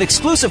Microphone is an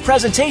exclusive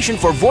presentation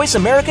for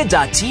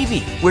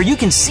VoiceAmerica.tv, where you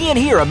can see and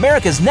hear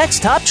America's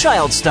next top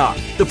child star.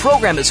 The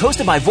program is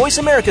hosted by Voice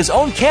America's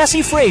own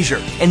Cassie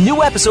Frazier, and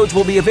new episodes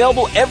will be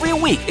available every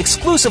week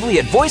exclusively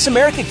at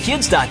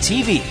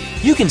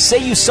VoiceAmericaKids.tv. You can say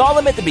you saw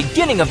them at the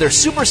beginning of their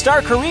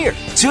superstar career.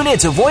 Tune in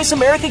to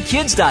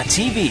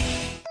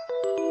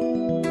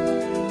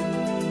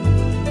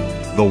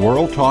VoiceAmericaKids.tv. The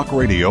World Talk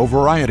Radio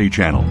Variety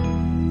Channel.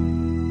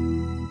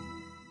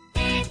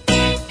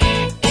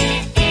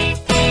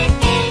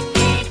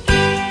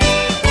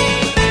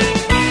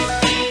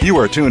 You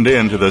are tuned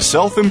in to the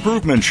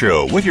Self-Improvement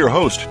Show with your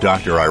host,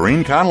 Dr.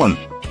 Irene Conlon.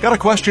 Got a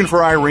question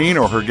for Irene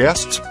or her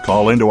guests?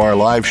 Call into our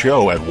live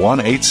show at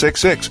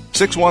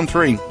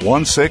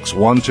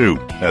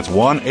 1-866-613-1612. That's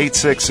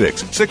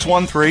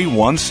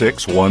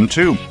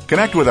 1-866-613-1612.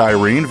 Connect with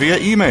Irene via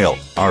email.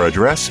 Our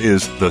address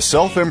is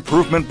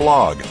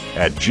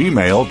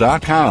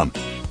theselfimprovement@gmail.com.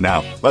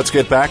 Now, let's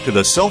get back to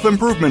the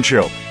Self-Improvement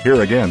Show.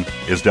 Here again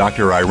is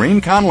Dr.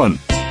 Irene Conlon.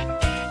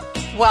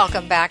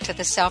 Welcome back to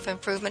the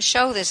Self-Improvement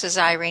Show. This is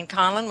Irene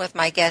Conlon with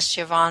my guest,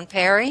 Yvonne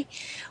Perry.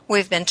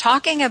 We've been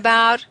talking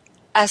about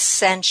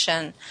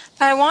ascension,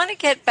 but I want to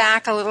get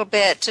back a little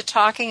bit to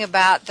talking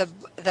about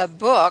the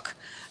book,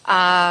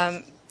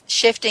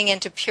 Shifting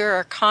into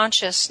Pure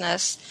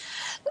Consciousness.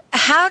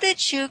 How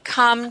did you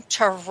come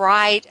to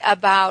write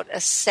about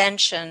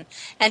ascension?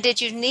 And did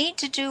you need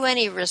to do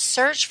any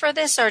research for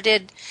this, or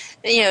did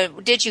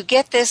you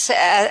get this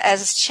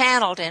as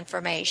channeled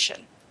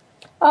information?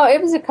 Oh,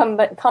 it was a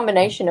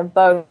combination of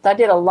both. I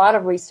did a lot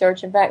of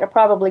research. In fact, I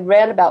probably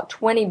read about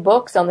 20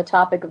 books on the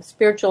topic of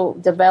spiritual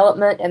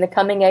development and the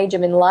coming age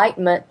of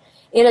enlightenment,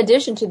 in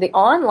addition to the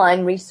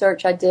online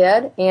research I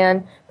did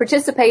and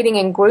participating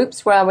in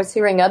groups where I was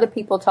hearing other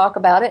people talk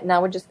about it, and I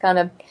would just kind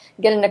of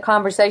get in a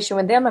conversation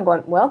with them and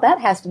going, well,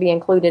 that has to be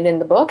included in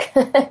the book.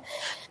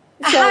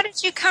 How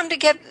did you come to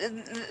get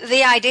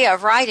the idea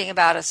of writing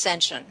about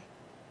ascension?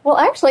 Well,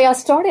 actually, I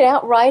started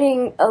out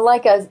writing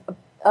like a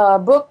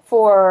book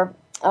for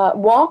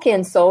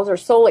walk-in souls, or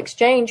soul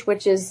exchange,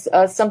 which is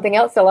something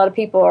else that a lot of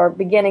people are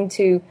beginning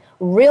to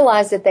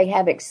realize that they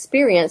have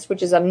experienced,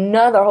 which is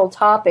another whole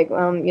topic.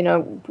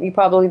 You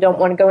probably don't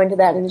want to go into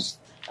that in this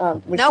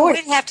No, we'd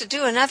have to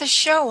do another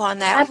show on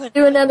that. I have to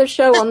do another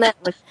show on that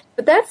one.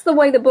 But that's the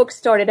way the book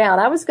started out.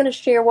 I was going to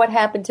share what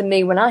happened to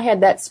me when I had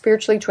that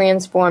spiritually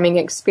transforming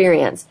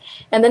experience.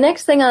 And the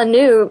next thing I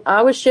knew,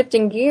 I was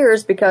shifting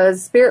gears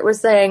because Spirit was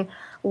saying,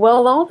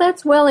 well, all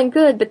that's well and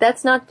good, but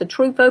that's not the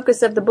true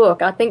focus of the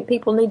book. I think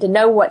people need to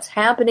know what's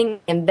happening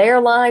in their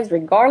lives,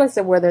 regardless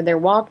of whether they're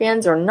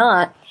walk-ins or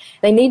not.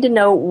 They need to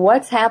know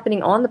what's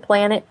happening on the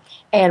planet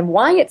and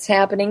why it's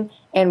happening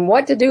and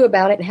what to do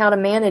about it and how to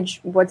manage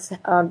what's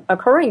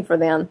occurring for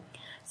them.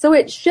 So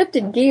it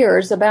shifted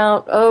gears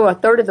about, a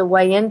third of the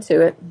way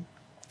into it.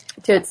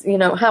 To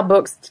how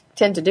books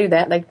tend to do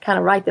that. They kind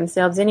of write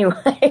themselves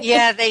anyway.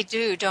 Yeah, they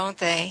do, don't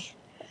they?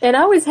 And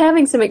I was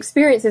having some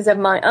experiences of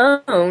my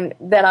own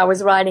that I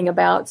was writing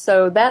about,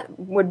 so that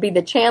would be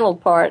the channeled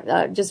part,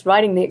 just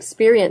writing the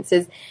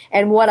experiences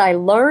and what I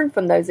learned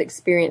from those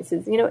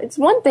experiences. It's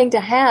one thing to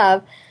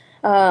have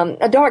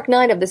a dark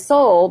night of the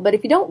soul, but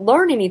if you don't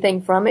learn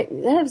anything from it,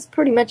 that's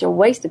pretty much a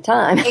waste of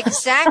time.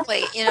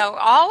 Exactly.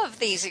 All of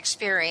these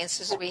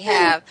experiences we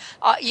have,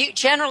 you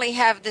generally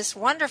have this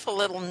wonderful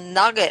little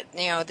nugget,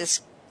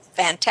 this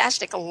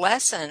fantastic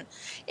lesson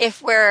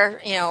if we're,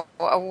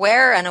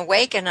 aware and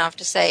awake enough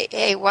to say,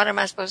 hey, what am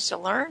I supposed to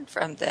learn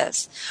from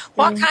this?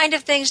 What kind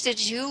of things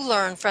did you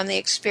learn from the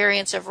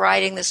experience of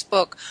writing this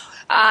book?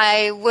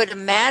 I would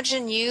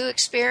imagine you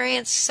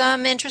experienced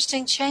some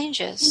interesting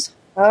changes.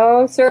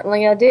 Oh,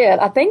 certainly I did.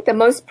 I think the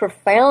most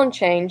profound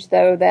change,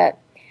 though, that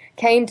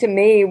came to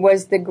me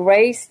was the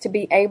grace to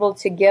be able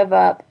to give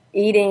up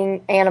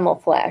eating animal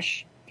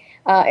flesh.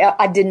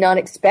 I did not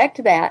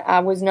expect that. I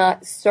was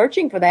not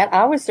searching for that.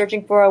 I was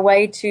searching for a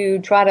way to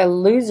try to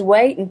lose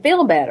weight and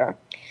feel better.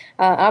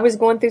 I was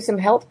going through some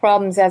health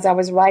problems as I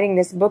was writing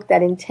this book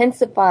that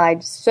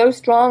intensified so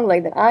strongly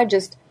that I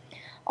just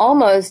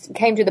almost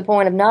came to the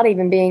point of not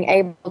even being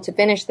able to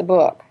finish the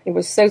book. It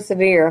was so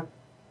severe.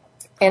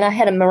 And I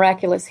had a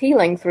miraculous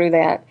healing through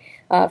that.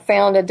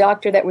 Found a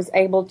doctor that was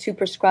able to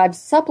prescribe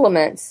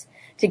supplements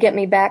to get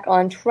me back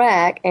on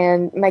track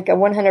and make a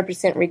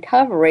 100%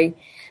 recovery.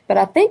 But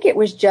I think it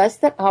was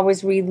just that I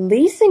was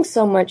releasing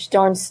so much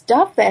darn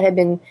stuff that had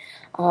been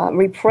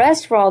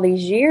repressed for all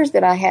these years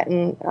that I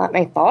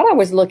thought I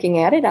was looking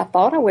at it. I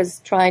thought I was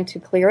trying to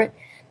clear it.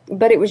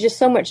 But it was just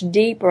so much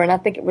deeper, and I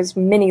think it was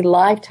many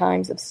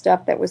lifetimes of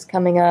stuff that was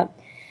coming up.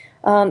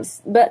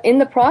 But in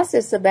the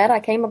process of that, I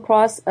came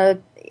across a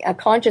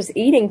conscious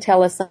eating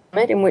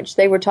telesummit in which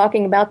they were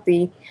talking about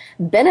the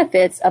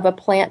benefits of a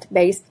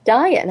plant-based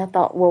diet. And I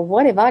thought, well,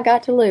 what have I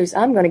got to lose?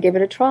 I'm going to give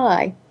it a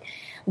try.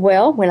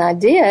 Well, when I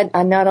did,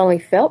 I not only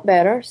felt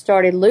better,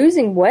 started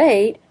losing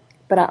weight,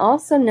 but I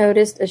also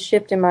noticed a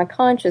shift in my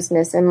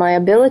consciousness and my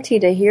ability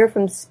to hear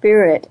from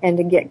Spirit and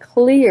to get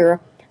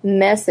clear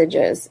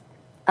messages.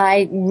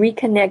 I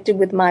reconnected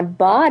with my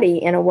body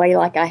in a way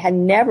like I had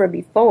never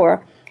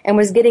before. and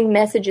was getting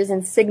messages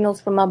and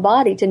signals from my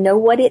body to know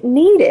what it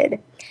needed.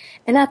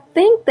 And I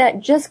think that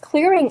just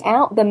clearing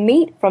out the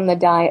meat from the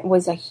diet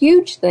was a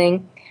huge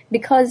thing,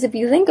 because if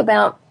you think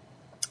about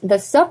the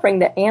suffering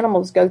that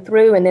animals go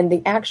through and then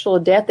the actual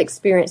death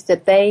experience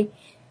that they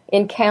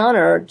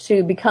encounter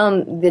to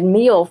become the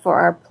meal for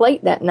our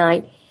plate that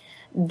night,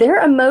 their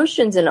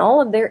emotions and all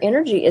of their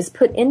energy is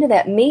put into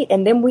that meat,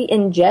 and then we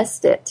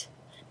ingest it.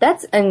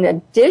 That's in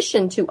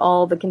addition to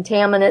all the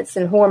contaminants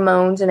and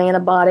hormones and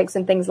antibiotics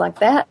and things like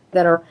that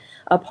that are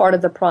a part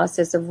of the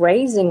process of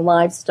raising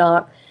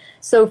livestock.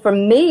 So for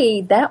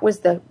me, that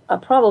was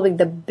probably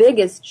the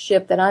biggest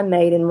shift that I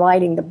made in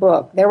writing the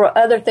book. There were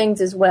other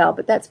things as well,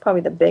 but that's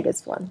probably the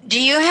biggest one.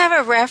 Do you have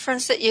a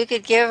reference that you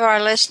could give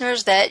our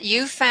listeners that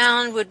you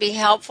found would be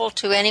helpful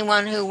to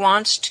anyone who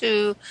wants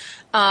to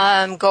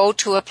go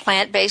to a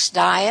plant-based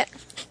diet?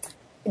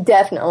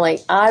 Definitely.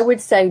 I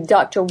would say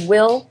Dr.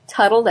 Will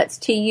Tuttle, that's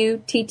Tuttle,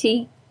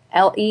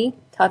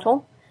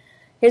 Tuttle.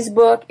 His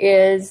book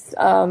is,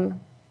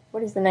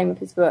 what is the name of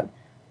his book?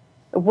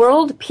 The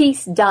World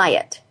Peace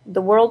Diet.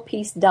 The World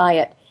Peace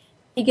Diet.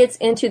 He gets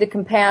into the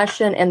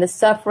compassion and the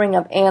suffering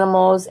of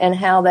animals, and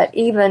how that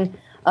even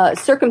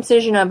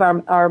circumcision of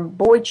our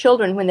boy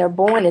children when they're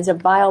born is a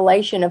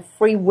violation of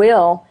free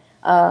will,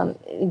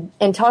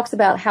 and talks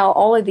about how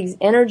all of these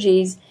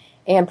energies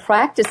and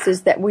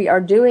practices that we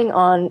are doing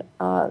on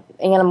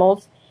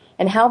animals,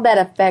 and how that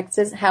affects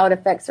us, how it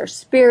affects our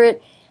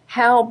spirit,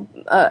 how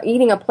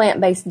eating a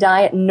plant-based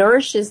diet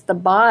nourishes the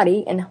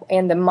body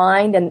and the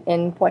mind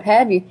and what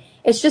have you.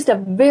 It's just a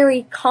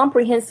very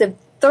comprehensive,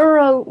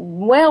 thorough,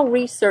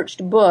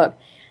 well-researched book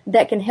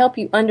that can help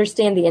you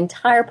understand the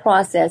entire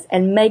process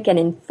and make an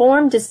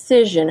informed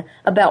decision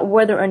about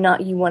whether or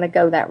not you want to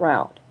go that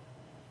route.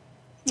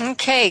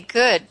 Okay,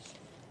 good.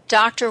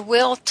 Dr.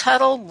 Will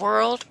Tuttle,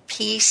 World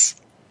Peace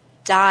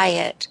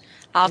Diet.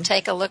 I'll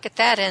take a look at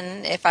that,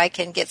 and if I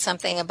can get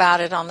something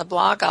about it on the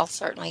blog, I'll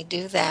certainly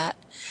do that.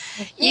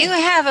 You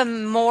have a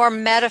more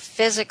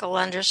metaphysical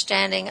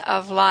understanding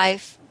of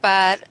life,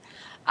 but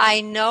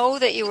I know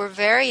that you were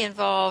very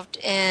involved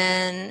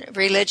in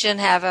religion,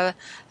 have a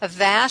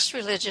vast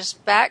religious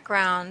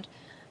background.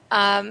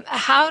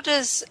 How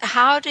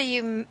do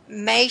you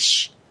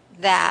mesh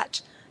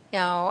that?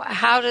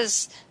 How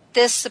does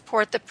this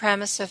support the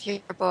premise of your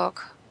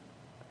book?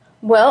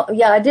 Well,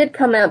 yeah, I did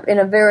come up in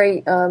a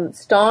very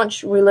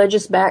staunch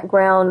religious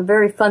background,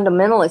 very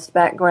fundamentalist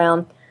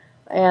background,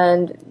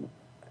 and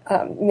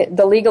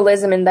the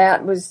legalism in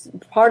that was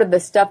part of the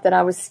stuff that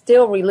I was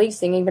still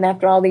releasing even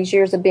after all these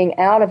years of being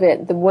out of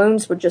it. The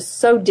wounds were just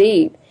so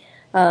deep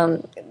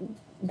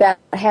that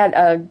had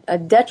a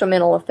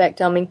detrimental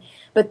effect on me.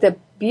 But the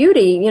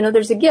beauty,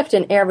 there's a gift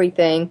in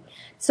everything.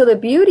 So the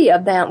beauty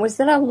of that was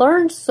that I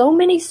learned so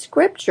many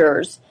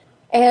scriptures.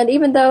 And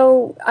even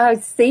though I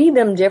see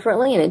them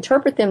differently and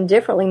interpret them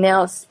differently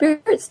now,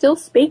 Spirit still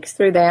speaks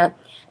through that.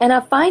 And I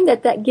find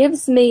that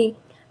gives me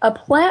a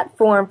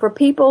platform for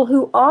people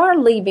who are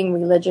leaving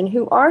religion,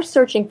 who are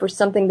searching for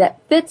something that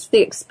fits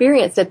the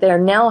experience that they're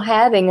now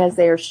having as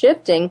they're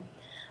shifting,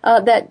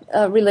 that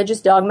religious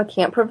dogma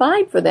can't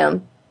provide for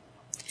them.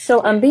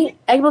 So I'm being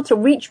able to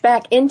reach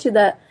back into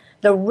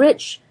the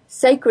rich,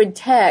 sacred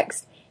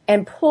text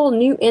and pull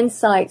new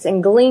insights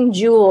and glean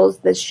jewels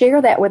that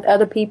share that with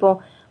other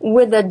people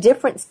with a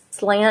different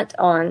slant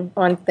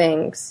on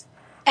things.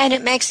 And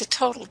it makes a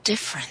total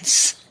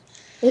difference.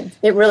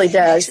 It really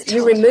does.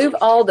 You remove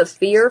all the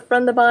fear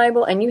from the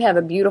Bible, and you have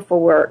a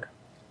beautiful work.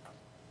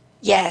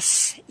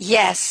 Yes.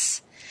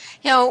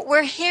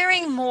 We're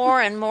hearing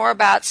more and more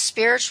about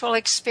spiritual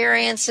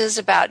experiences,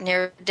 about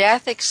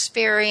near-death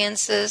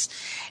experiences,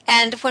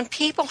 and when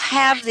people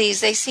have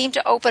these, they seem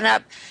to open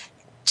up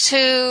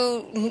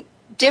to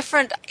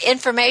different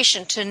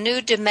information, to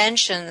new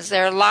dimensions.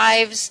 Their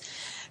lives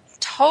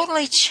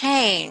totally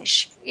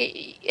change.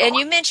 And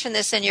you mentioned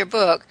this in your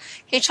book.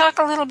 Can you talk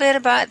a little bit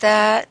about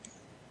that?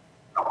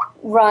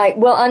 Right.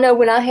 Well, I know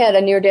when I had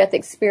a near-death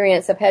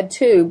experience, I've had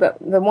two, but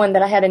the one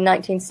that I had in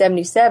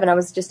 1977, I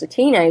was just a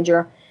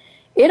teenager.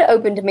 It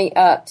opened me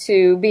up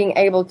to being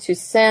able to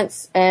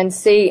sense and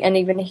see and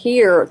even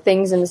hear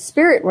things in the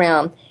spirit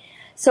realm.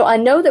 So I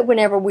know that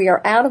whenever we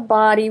are out of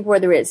body,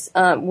 whether it's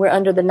we're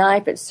under the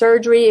knife at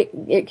surgery,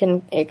 it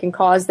can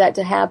cause that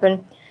to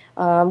happen.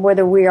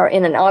 Whether we are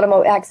in an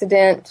automobile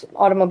accident,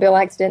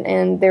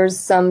 and there's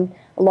some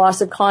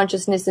loss of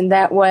consciousness in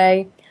that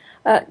way.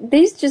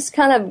 These just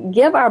kind of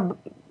give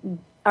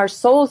our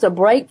souls a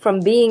break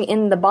from being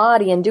in the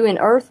body and doing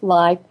earth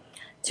life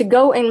to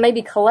go and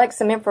maybe collect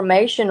some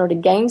information or to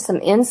gain some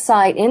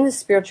insight in the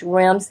spiritual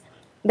realms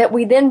that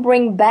we then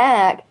bring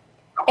back,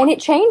 and it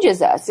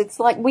changes us. It's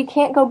like we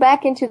can't go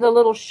back into the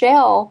little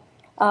shell,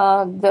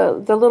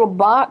 the little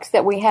box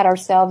that we had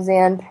ourselves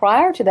in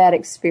prior to that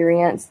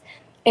experience.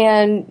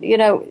 And,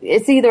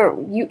 it's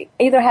you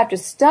either have to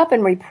stuff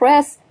and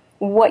repress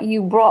what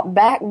you brought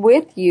back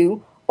with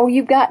you, or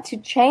you've got to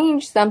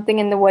change something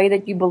in the way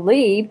that you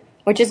believe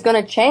which is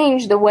going to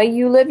change the way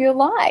you live your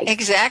life.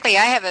 Exactly.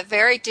 I have a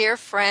very dear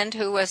friend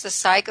who was a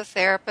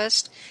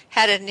psychotherapist,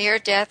 had a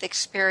near-death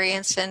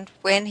experience, and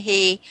when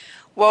he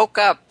woke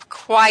up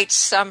quite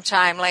some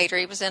time later,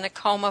 he was in a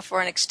coma for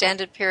an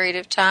extended period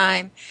of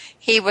time.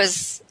 He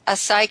was a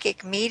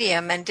psychic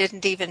medium and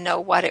didn't even know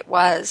what it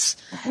was.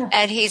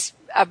 And he's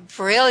a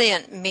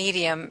brilliant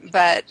medium,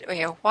 but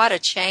what a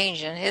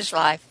change in his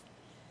life.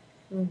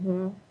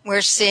 Mm-hmm.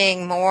 We're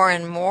seeing more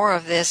and more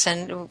of this,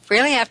 and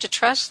really have to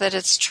trust that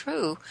it's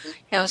true.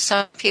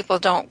 Some people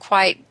don't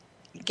quite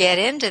get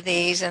into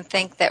these and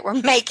think that we're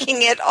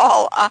making it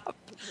all up,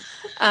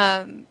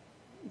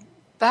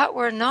 but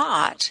we're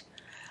not.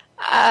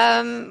 Who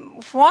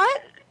are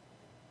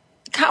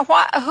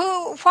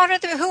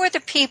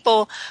the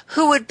people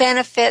who would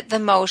benefit the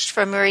most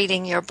from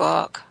reading your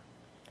book?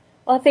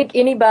 Well, I think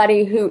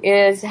anybody who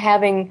is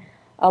having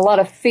a lot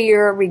of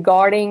fear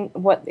regarding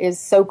what is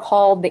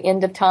so-called the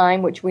end of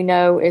time, which we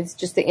know is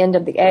just the end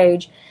of the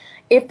age,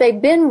 if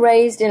they've been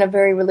raised in a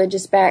very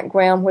religious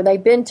background where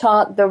they've been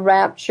taught the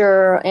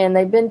rapture and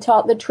they've been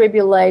taught the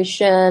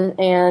tribulation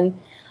and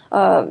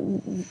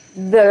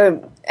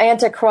the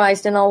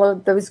Antichrist and all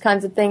of those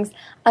kinds of things,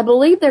 I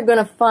believe they're going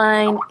to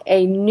find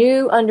a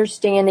new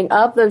understanding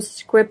of those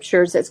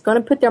scriptures that's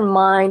going to put their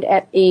mind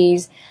at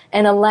ease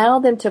and allow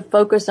them to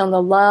focus on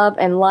the love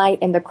and light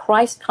and the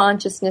Christ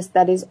consciousness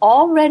that is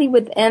already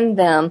within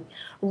them,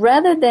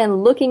 rather than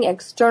looking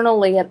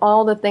externally at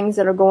all the things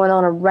that are going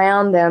on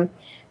around them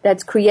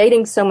that's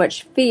creating so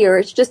much fear.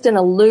 It's just an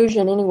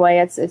illusion anyway.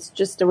 It's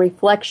just a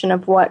reflection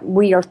of what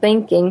we are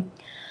thinking.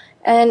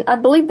 And I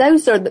believe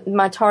those are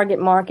my target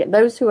market,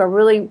 those who are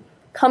really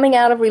coming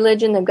out of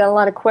religion. They've got a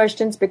lot of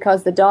questions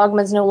because the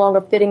dogma is no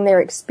longer fitting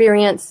their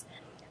experience.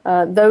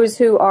 Those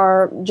who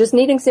are just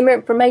needing some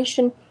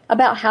information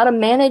about how to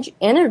manage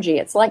energy.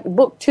 It's like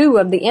book 2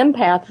 of the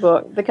Empath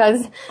book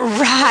because...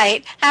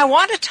 Right. I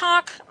want to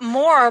talk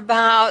more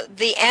about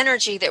the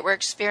energy that we're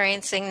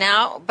experiencing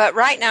now, but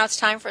right now it's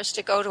time for us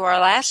to go to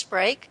our last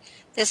break.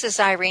 This is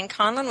Irene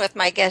Conlon with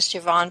my guest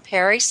Yvonne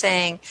Perry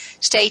saying,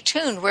 stay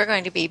tuned. We're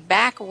going to be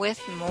back with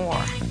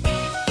more.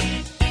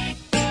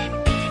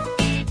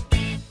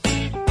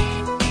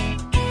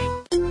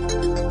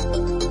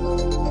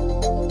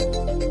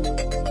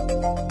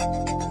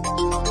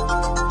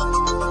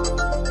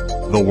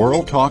 The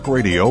World Talk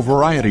Radio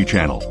Variety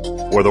Channel,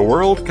 where the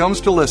world comes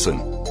to listen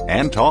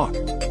and talk.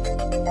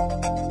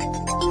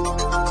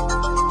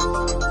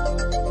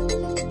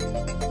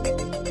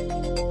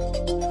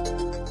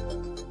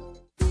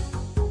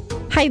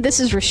 Hi,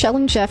 this is Rochelle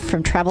and Jeff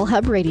from Travel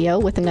Hub Radio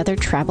with another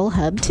Travel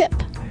Hub tip.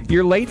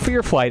 You're late for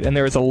your flight and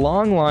there is a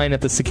long line at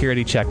the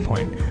security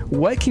checkpoint.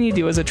 What can you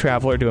do as a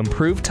traveler to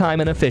improve time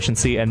and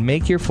efficiency and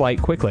make your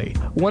flight quickly?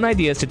 One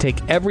idea is to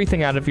take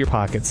everything out of your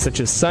pockets, such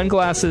as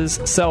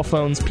sunglasses, cell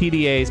phones,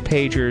 PDAs,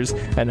 pagers,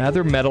 and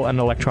other metal and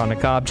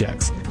electronic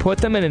objects. Put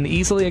them in an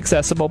easily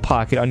accessible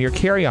pocket on your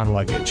carry-on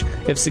luggage.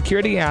 If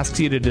security asks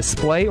you to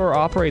display or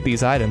operate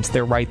these items,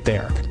 they're right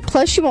there.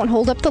 Plus, you won't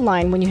hold up the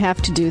line when you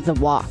have to do the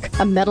walk.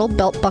 A metal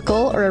belt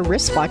buckle or a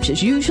wristwatch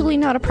is usually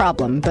not a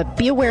problem, but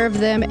be aware of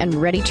them and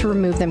ready to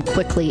remove them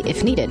quickly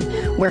if needed.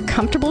 Wear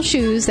comfortable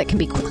shoes that can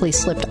be quickly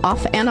slipped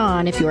off and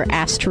on if you are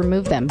asked to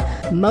remove them.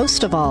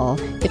 Most of all,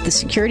 if the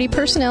security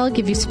personnel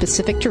give you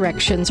specific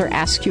directions or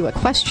ask you a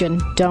question,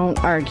 don't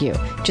argue.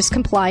 Just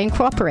comply and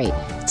cooperate.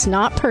 It's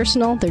not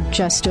personal, they're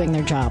just doing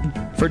their job.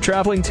 For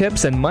traveling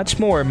tips and much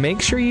more,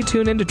 make sure you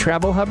tune into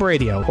Travel Hub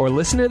Radio or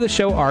listen to the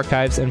show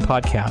archives and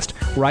podcast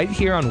right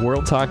here on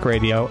World Talk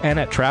Radio and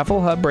at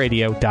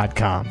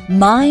TravelHubRadio.com.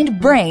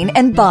 Mind, Brain,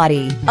 and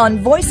Body on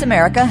Voice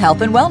America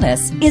Health and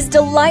Wellness is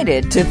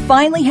delighted to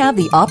finally have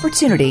the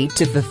opportunity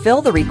to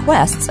fulfill the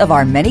requests of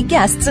our many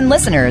guests and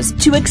listeners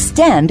to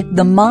extend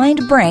the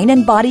Mind, Brain,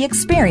 and Body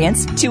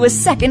experience to a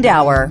second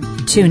hour.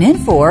 Tune in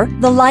for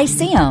The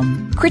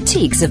Lyceum,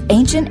 Critiques of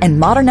Ancient and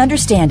Modern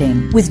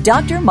Understanding with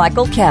Dr.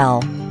 Michael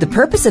Kell. The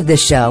purpose of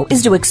this show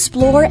is to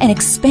explore and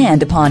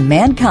expand upon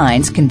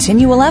mankind's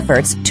continual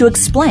efforts to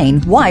explain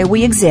why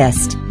we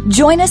exist.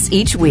 Join us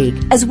each week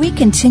as we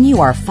continue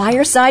our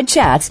fireside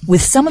chats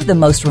with some of the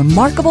most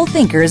remarkable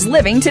thinkers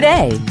living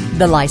today.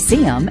 The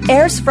Lyceum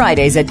airs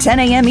Fridays at 10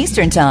 a.m.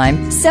 Eastern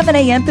Time, 7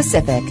 a.m.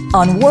 Pacific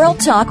on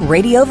World Talk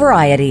Radio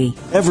Variety.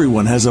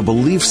 Everyone has a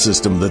belief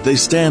system that they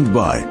stand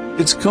by.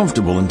 It's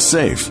comfortable and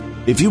safe.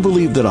 If you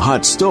believe that a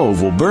hot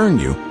stove will burn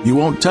you, you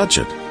won't touch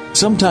it.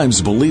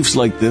 Sometimes beliefs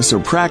like this are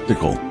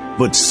practical,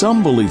 but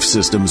some belief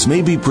systems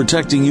may be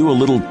protecting you a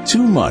little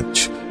too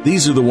much.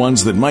 These are the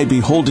ones that might be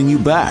holding you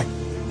back.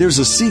 There's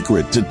a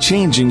secret to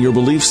changing your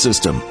belief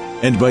system,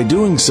 and by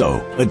doing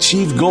so,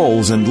 achieve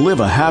goals and live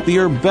a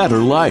happier, better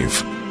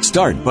life.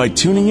 Start by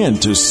tuning in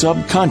to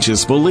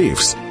Subconscious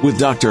Beliefs with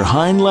Dr.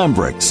 Hein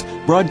Lambrix,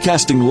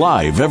 broadcasting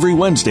live every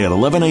Wednesday at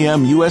 11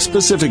 a.m. U.S.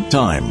 Pacific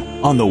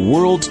Time on the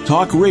World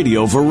Talk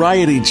Radio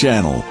Variety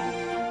Channel.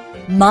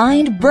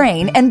 Mind,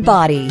 Brain, and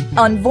Body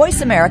on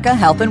Voice America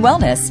Health and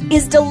Wellness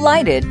is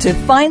delighted to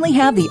finally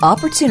have the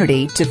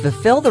opportunity to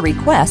fulfill the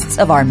requests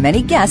of our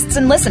many guests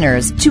and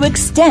listeners to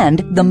extend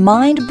the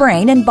Mind,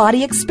 Brain, and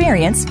Body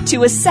experience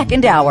to a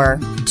second hour.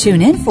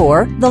 Tune in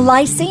for The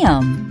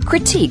Lyceum,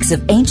 Critiques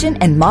of Ancient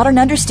and Modern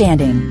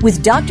Understanding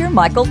with Dr.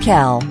 Michael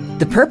Kell.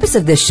 The purpose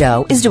of this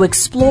show is to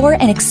explore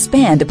and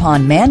expand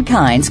upon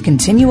mankind's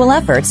continual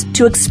efforts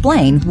to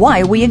explain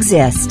why we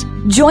exist.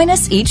 Join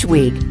us each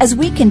week as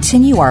we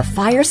continue our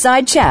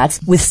fireside chats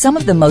with some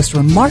of the most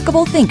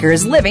remarkable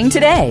thinkers living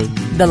today.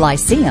 The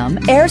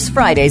Lyceum airs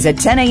Fridays at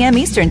 10 a.m.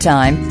 Eastern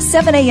Time,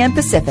 7 a.m.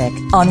 Pacific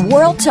on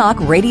World Talk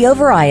Radio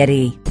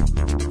Variety.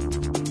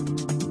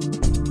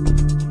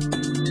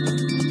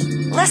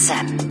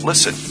 Listen.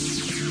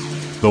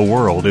 The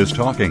world is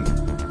talking.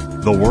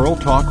 The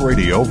World Talk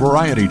Radio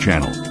Variety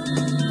Channel.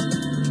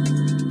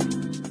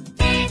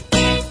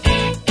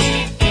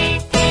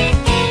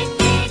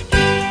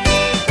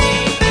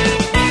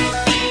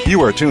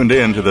 You are tuned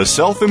in to the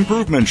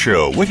Self-Improvement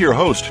Show with your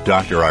host,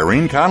 Dr.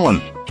 Irene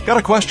Conlon. Got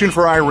a question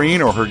for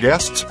Irene or her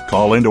guests?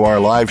 Call into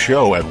our live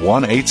show at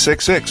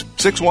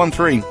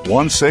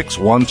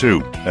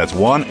 1-866-613-1612. That's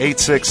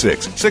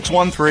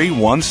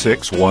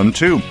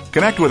 1-866-613-1612.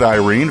 Connect with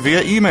Irene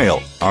via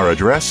email. Our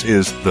address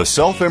is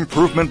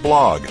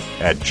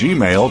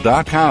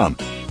theselfimprovementblog@gmail.com.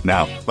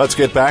 Now, let's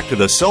get back to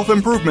the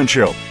Self-Improvement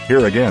Show.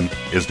 Here again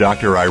is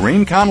Dr.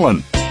 Irene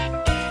Conlon.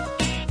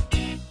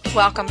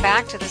 Welcome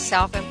back to the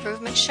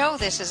Self-Improvement Show.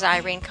 This is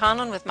Irene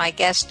Conlon with my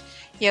guest,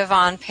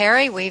 Yvonne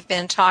Perry. We've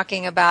been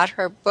talking about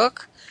her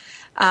book,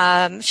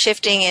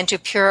 Shifting into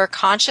Pure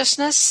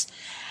Consciousness.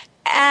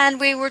 And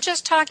we were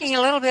just talking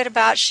a little bit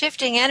about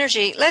shifting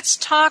energy. Let's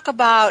talk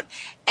about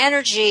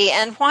energy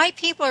and why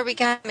people are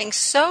becoming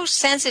so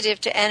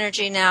sensitive to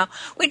energy now.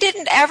 We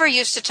didn't ever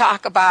used to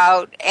talk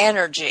about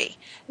energy,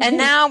 and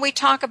now we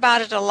talk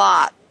about it a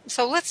lot.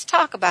 So let's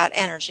talk about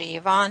energy,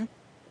 Yvonne.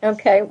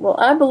 Okay, well,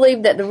 I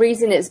believe that the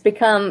reason it's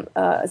become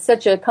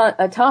such a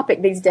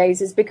topic these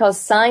days is because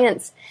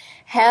science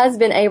has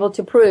been able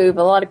to prove,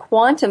 a lot of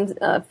quantum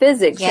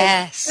physics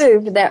has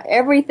proved that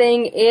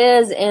everything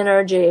is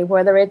energy,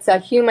 whether it's a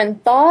human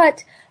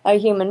thought, a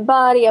human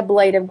body, a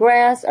blade of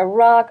grass, a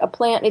rock, a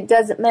plant, it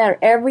doesn't matter.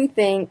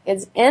 Everything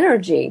is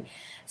energy.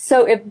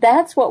 So if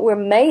that's what we're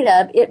made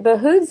of, it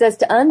behooves us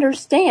to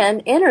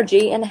understand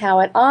energy and how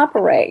it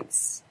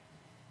operates.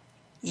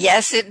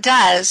 Yes, it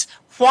does.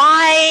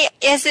 Why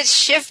is it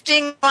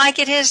shifting like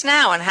it is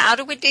now, and how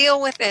do we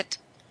deal with it?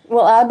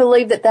 Well, I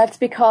believe that that's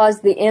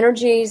because the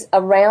energies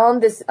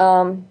around this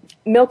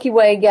Milky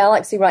Way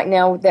galaxy right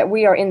now, that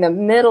we are in the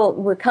middle,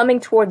 we're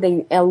coming toward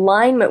the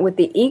alignment with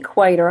the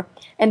equator,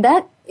 and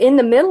that in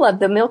the middle of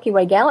the Milky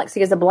Way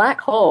galaxy is a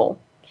black hole.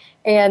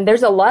 And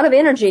there's a lot of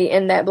energy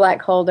in that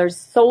black hole. There's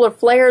solar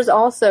flares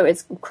also.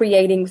 It's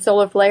creating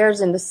solar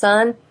flares in the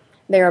sun.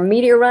 There are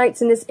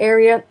meteorites in this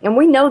area. And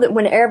we know that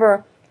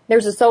whenever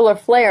there's a solar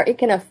flare, it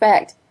can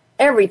affect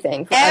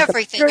everything.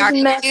 Everything. Our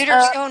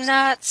computers go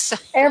nuts.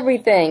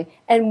 Everything.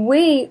 And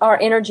we are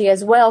energy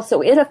as well,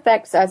 so it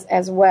affects us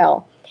as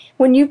well.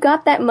 When you've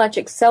got that much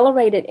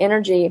accelerated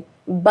energy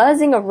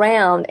buzzing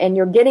around and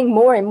you're getting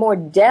more and more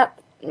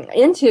depth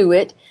into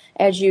it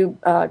as you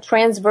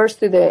transverse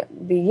through the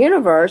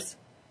universe,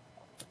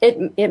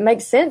 it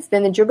makes sense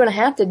then that you're going to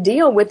have to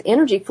deal with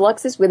energy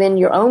fluxes within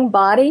your own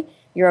body,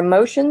 your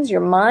emotions, your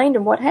mind,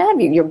 and what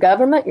have you, your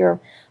government, your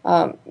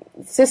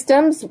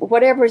systems,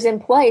 whatever is in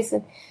place.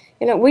 And,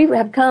 you know, we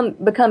have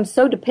become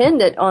so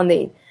dependent on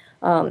the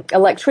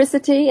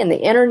electricity and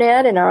the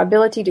internet and our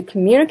ability to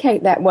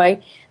communicate that way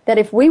that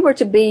if we were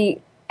to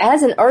be,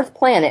 as an Earth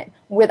planet,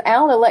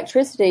 without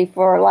electricity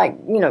for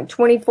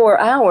 24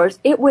 hours,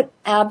 it would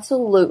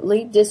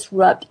absolutely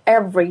disrupt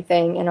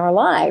everything in our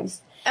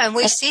lives. And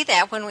we see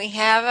that when we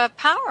have a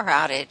power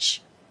outage.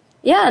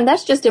 Yeah, and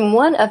that's just in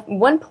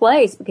one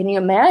place. Can you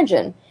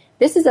imagine?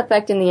 This is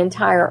affecting the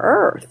entire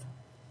Earth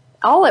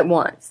all at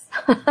once.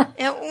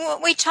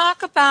 We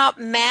talk about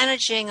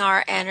managing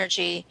our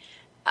energy.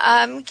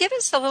 Give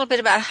us a little bit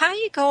about how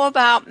you go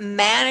about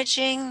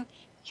managing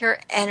your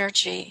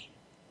energy.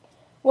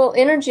 Well,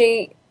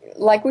 energy,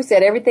 like we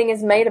said, everything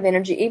is made of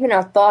energy, even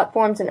our thought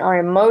forms and our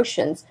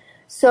emotions.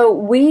 So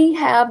we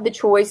have the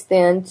choice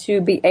then to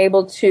be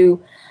able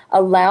to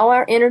allow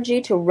our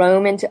energy to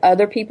roam into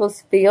other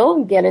people's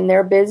field, get in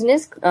their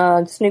business,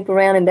 snoop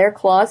around in their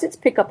closets,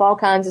 pick up all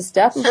kinds of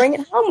stuff and bring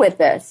it home with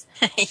us.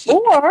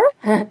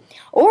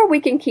 Or we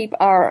can keep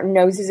our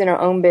noses in our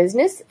own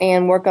business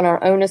and work on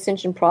our own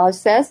ascension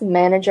process,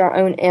 manage our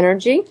own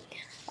energy.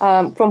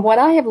 From what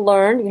I have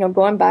learned,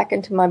 going back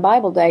into my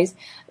Bible days,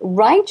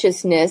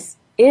 righteousness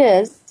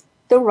is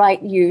the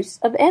right use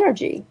of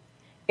energy.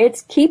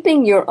 It's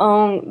keeping your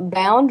own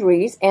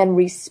boundaries and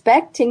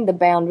respecting the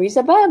boundaries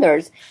of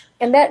others.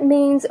 And that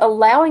means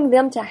allowing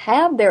them to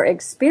have their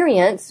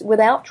experience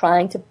without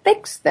trying to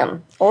fix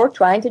them or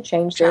trying to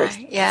change their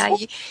experience. Yeah,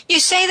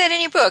 you say that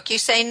in your book. You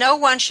say no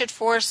one should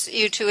force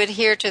you to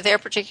adhere to their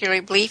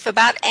particular belief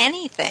about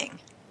anything.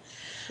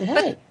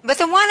 Right. But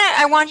the one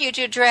I want you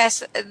to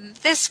address,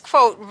 this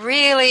quote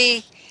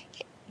really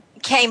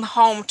came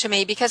home to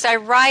me because I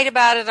write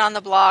about it on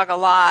the blog a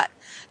lot.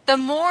 The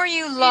more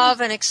you love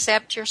and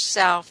accept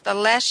yourself, the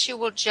less you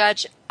will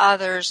judge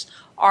others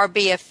or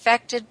be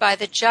affected by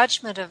the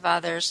judgment of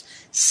others.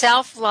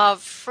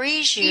 Self-love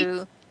frees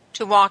you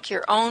to walk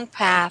your own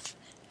path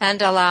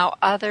and allow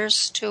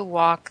others to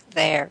walk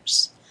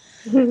theirs.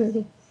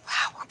 Wow.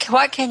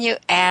 What can you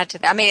add to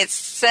that? I mean, it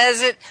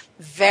says it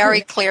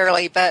very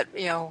clearly, but,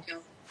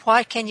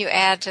 what can you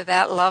add to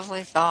that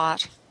lovely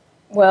thought?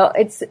 Well,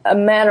 it's a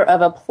matter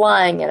of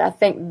applying it. I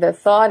think the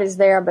thought is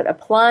there, but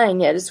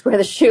applying it is where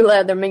the shoe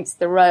leather meets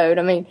the road.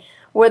 I mean,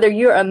 whether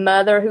you're a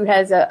mother who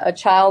has a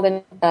child,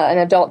 an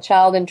adult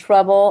child in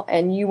trouble,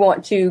 and you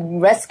want to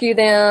rescue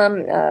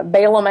them,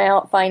 bail them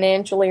out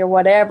financially or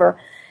whatever,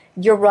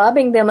 you're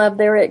robbing them of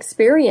their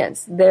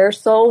experience. Their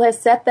soul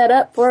has set that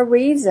up for a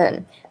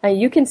reason.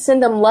 You can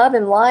send them love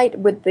and light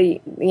with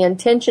the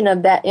intention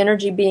of that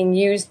energy being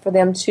used for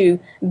them to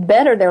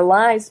better their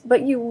lives,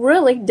 but you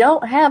really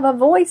don't have a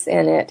voice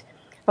in it.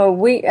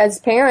 We, as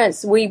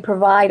parents, we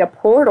provide a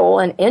portal,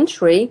 an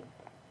entry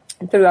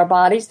through our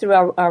bodies, through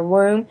our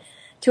womb,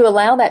 to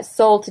allow that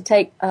soul to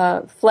take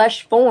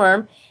flesh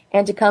form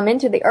and to come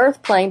into the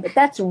earth plane, but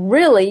that's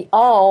really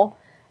all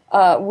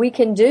we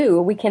can do.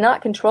 We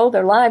cannot control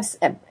their lives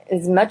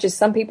as much as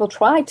some people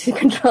try to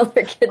control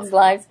their kids'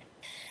 lives.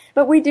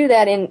 But we do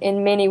that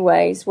in many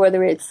ways,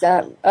 whether it's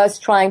us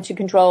trying to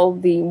control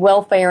the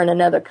welfare in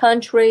another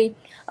country,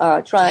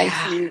 trying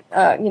to,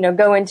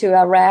 go into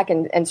Iraq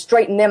and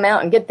straighten them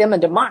out and get them a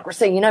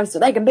democracy, so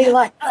they can be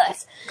like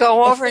us.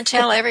 Go over and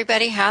tell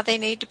everybody how they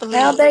need to believe.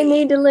 How they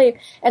need to live.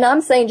 And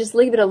I'm saying just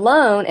leave it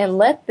alone and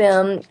let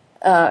them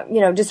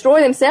destroy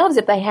themselves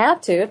if they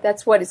have to, if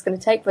that's what it's going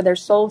to take for their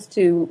souls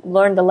to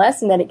learn the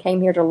lesson that it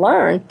came here to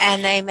learn.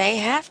 And they may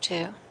have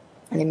to.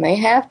 And they may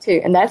have to.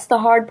 And that's the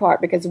hard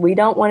part because we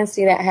don't want to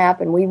see that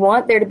happen. We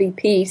want there to be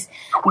peace,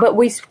 but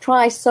we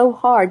try so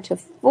hard to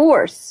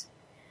force,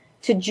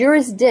 to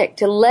jurisdict,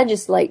 to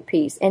legislate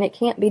peace, and it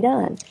can't be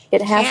done.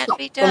 It has can't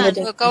be done.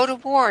 We'll go to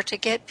war to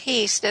get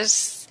peace.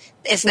 Is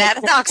that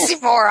an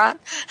oxymoron?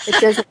 It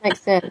doesn't make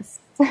sense.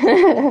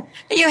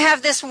 You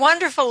have this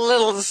wonderful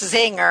little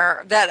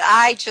zinger that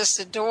I just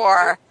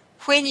adore.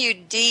 When you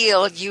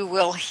deal, you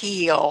will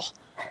heal.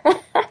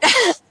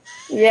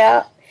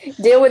 Yeah.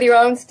 Deal with your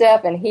own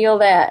stuff and heal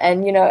that.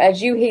 And,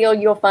 as you heal,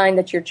 you'll find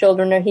that your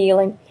children are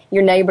healing,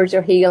 your neighbors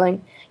are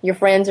healing, your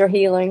friends are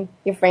healing,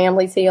 your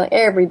family's healing,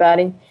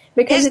 everybody.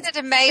 Because isn't it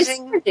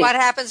amazing what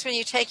happens when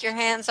you take your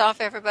hands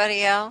off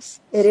everybody else?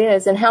 It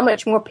is. And how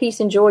much more peace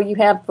and joy you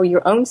have for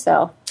your own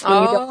self.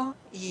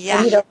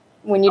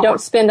 When you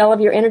don't spend all of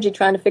your energy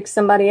trying to fix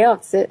somebody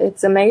else.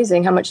 It's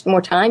amazing how much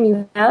more time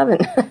you have.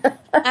 And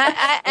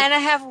I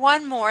have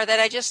one more that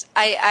I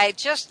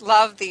just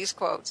love these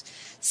quotes.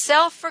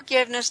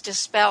 Self-forgiveness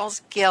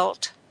dispels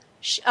guilt.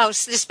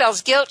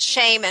 Dispels guilt,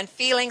 shame, and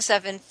feelings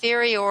of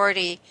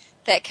inferiority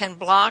that can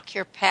block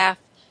your path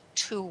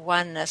to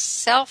oneness.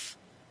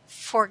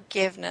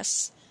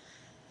 Self-forgiveness.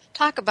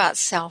 Talk about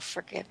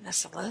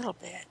self-forgiveness a little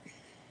bit.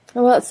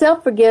 Well,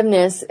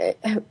 self-forgiveness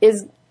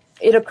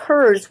it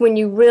occurs when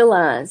you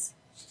realize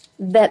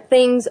that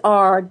things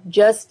are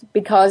just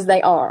because they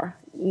are.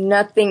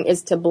 Nothing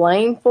is to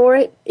blame for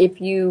it.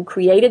 If you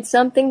created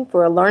something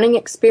for a learning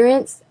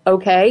experience,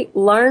 okay,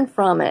 learn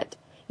from it.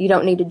 You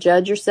don't need to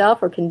judge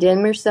yourself or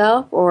condemn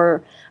yourself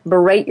or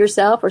berate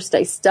yourself or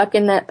stay stuck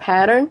in that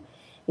pattern.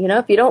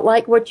 If you don't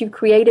like what you've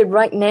created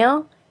right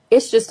now,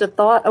 it's just a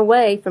thought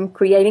away from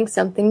creating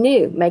something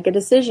new. Make a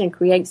decision,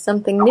 create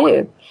something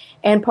new.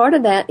 And part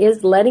of that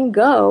is letting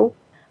go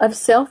of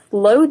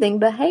self-loathing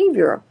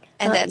behavior.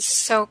 And that's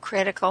so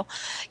critical.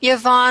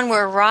 Yvonne,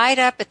 we're right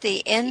up at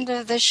the end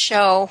of the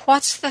show.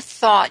 What's the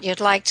thought you'd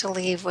like to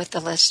leave with the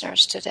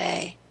listeners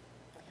today?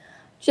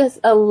 Just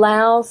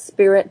allow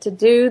Spirit to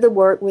do the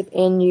work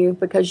within you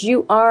because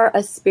you are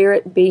a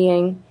spirit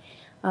being.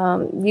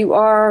 You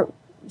are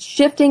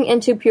shifting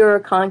into pure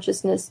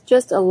consciousness.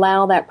 Just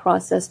allow that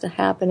process to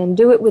happen and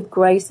do it with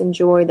grace and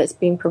joy that's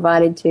being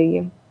provided to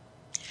you.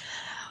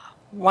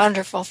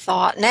 Wonderful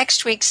thought.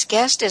 Next week's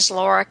guest is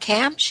Laura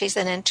Camp. She's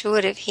an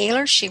intuitive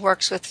healer. She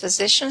works with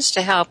physicians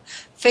to help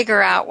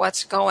figure out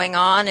what's going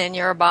on in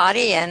your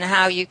body and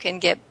how you can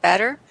get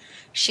better.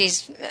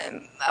 She's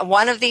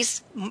one of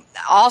these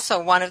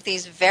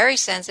very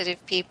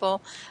sensitive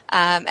people,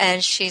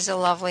 and she's a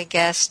lovely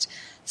guest.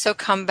 So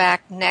come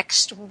back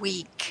next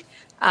week.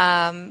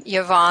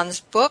 Yvonne's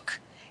book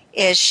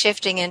is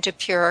Shifting into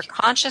Pure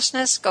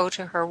Consciousness. Go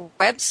to her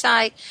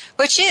website,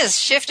 which is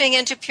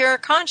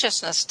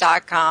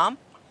shiftingintopureconsciousness.com,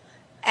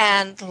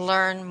 and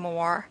learn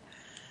more.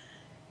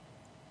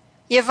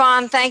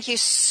 Yvonne, thank you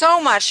so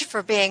much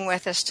for being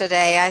with us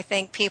today. I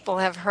think people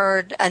have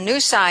heard a new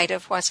side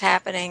of what's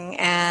happening,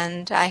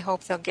 and I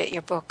hope they'll get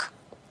your book.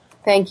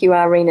 Thank you,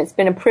 Irene. It's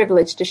been a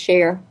privilege to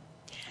share.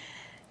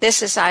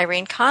 This is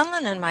Irene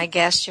Conlon and my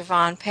guest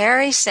Yvonne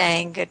Perry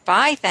saying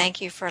goodbye. Thank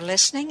you for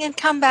listening, and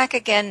come back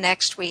again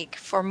next week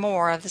for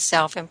more of the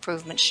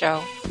Self-Improvement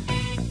Show.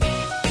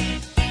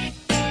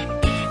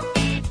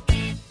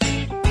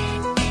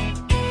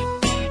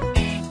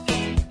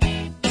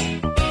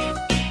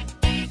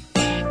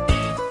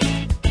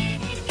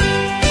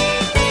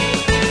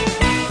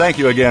 Thank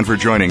you again for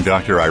joining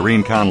Dr.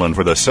 Irene Conlon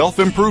for the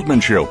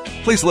Self-Improvement Show.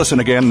 Please listen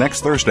again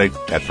next Thursday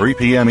at 3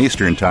 p.m.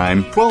 Eastern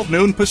Time, 12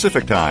 noon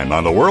Pacific Time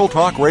on the World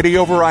Talk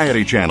Radio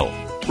Variety Channel.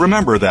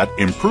 Remember that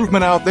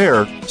improvement out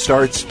there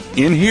starts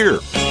in here.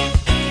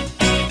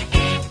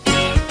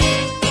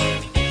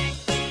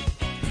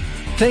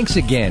 Thanks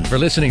again for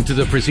listening to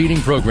the preceding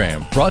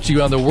program brought to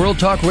you on the World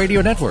Talk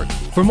Radio Network.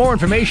 For more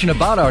information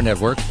about our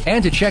network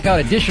and to check out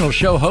additional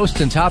show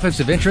hosts and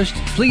topics of interest,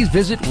 please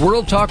visit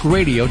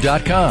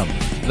worldtalkradio.com.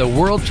 The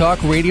World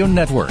Talk Radio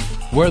Network,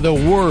 where the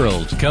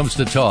world comes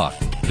to talk.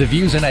 The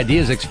views and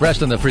ideas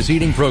expressed on the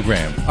preceding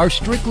program are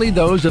strictly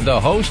those of the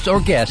hosts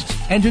or guests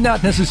and do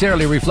not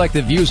necessarily reflect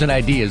the views and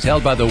ideas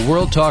held by the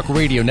World Talk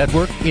Radio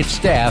Network, its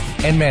staff,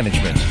 and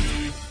management.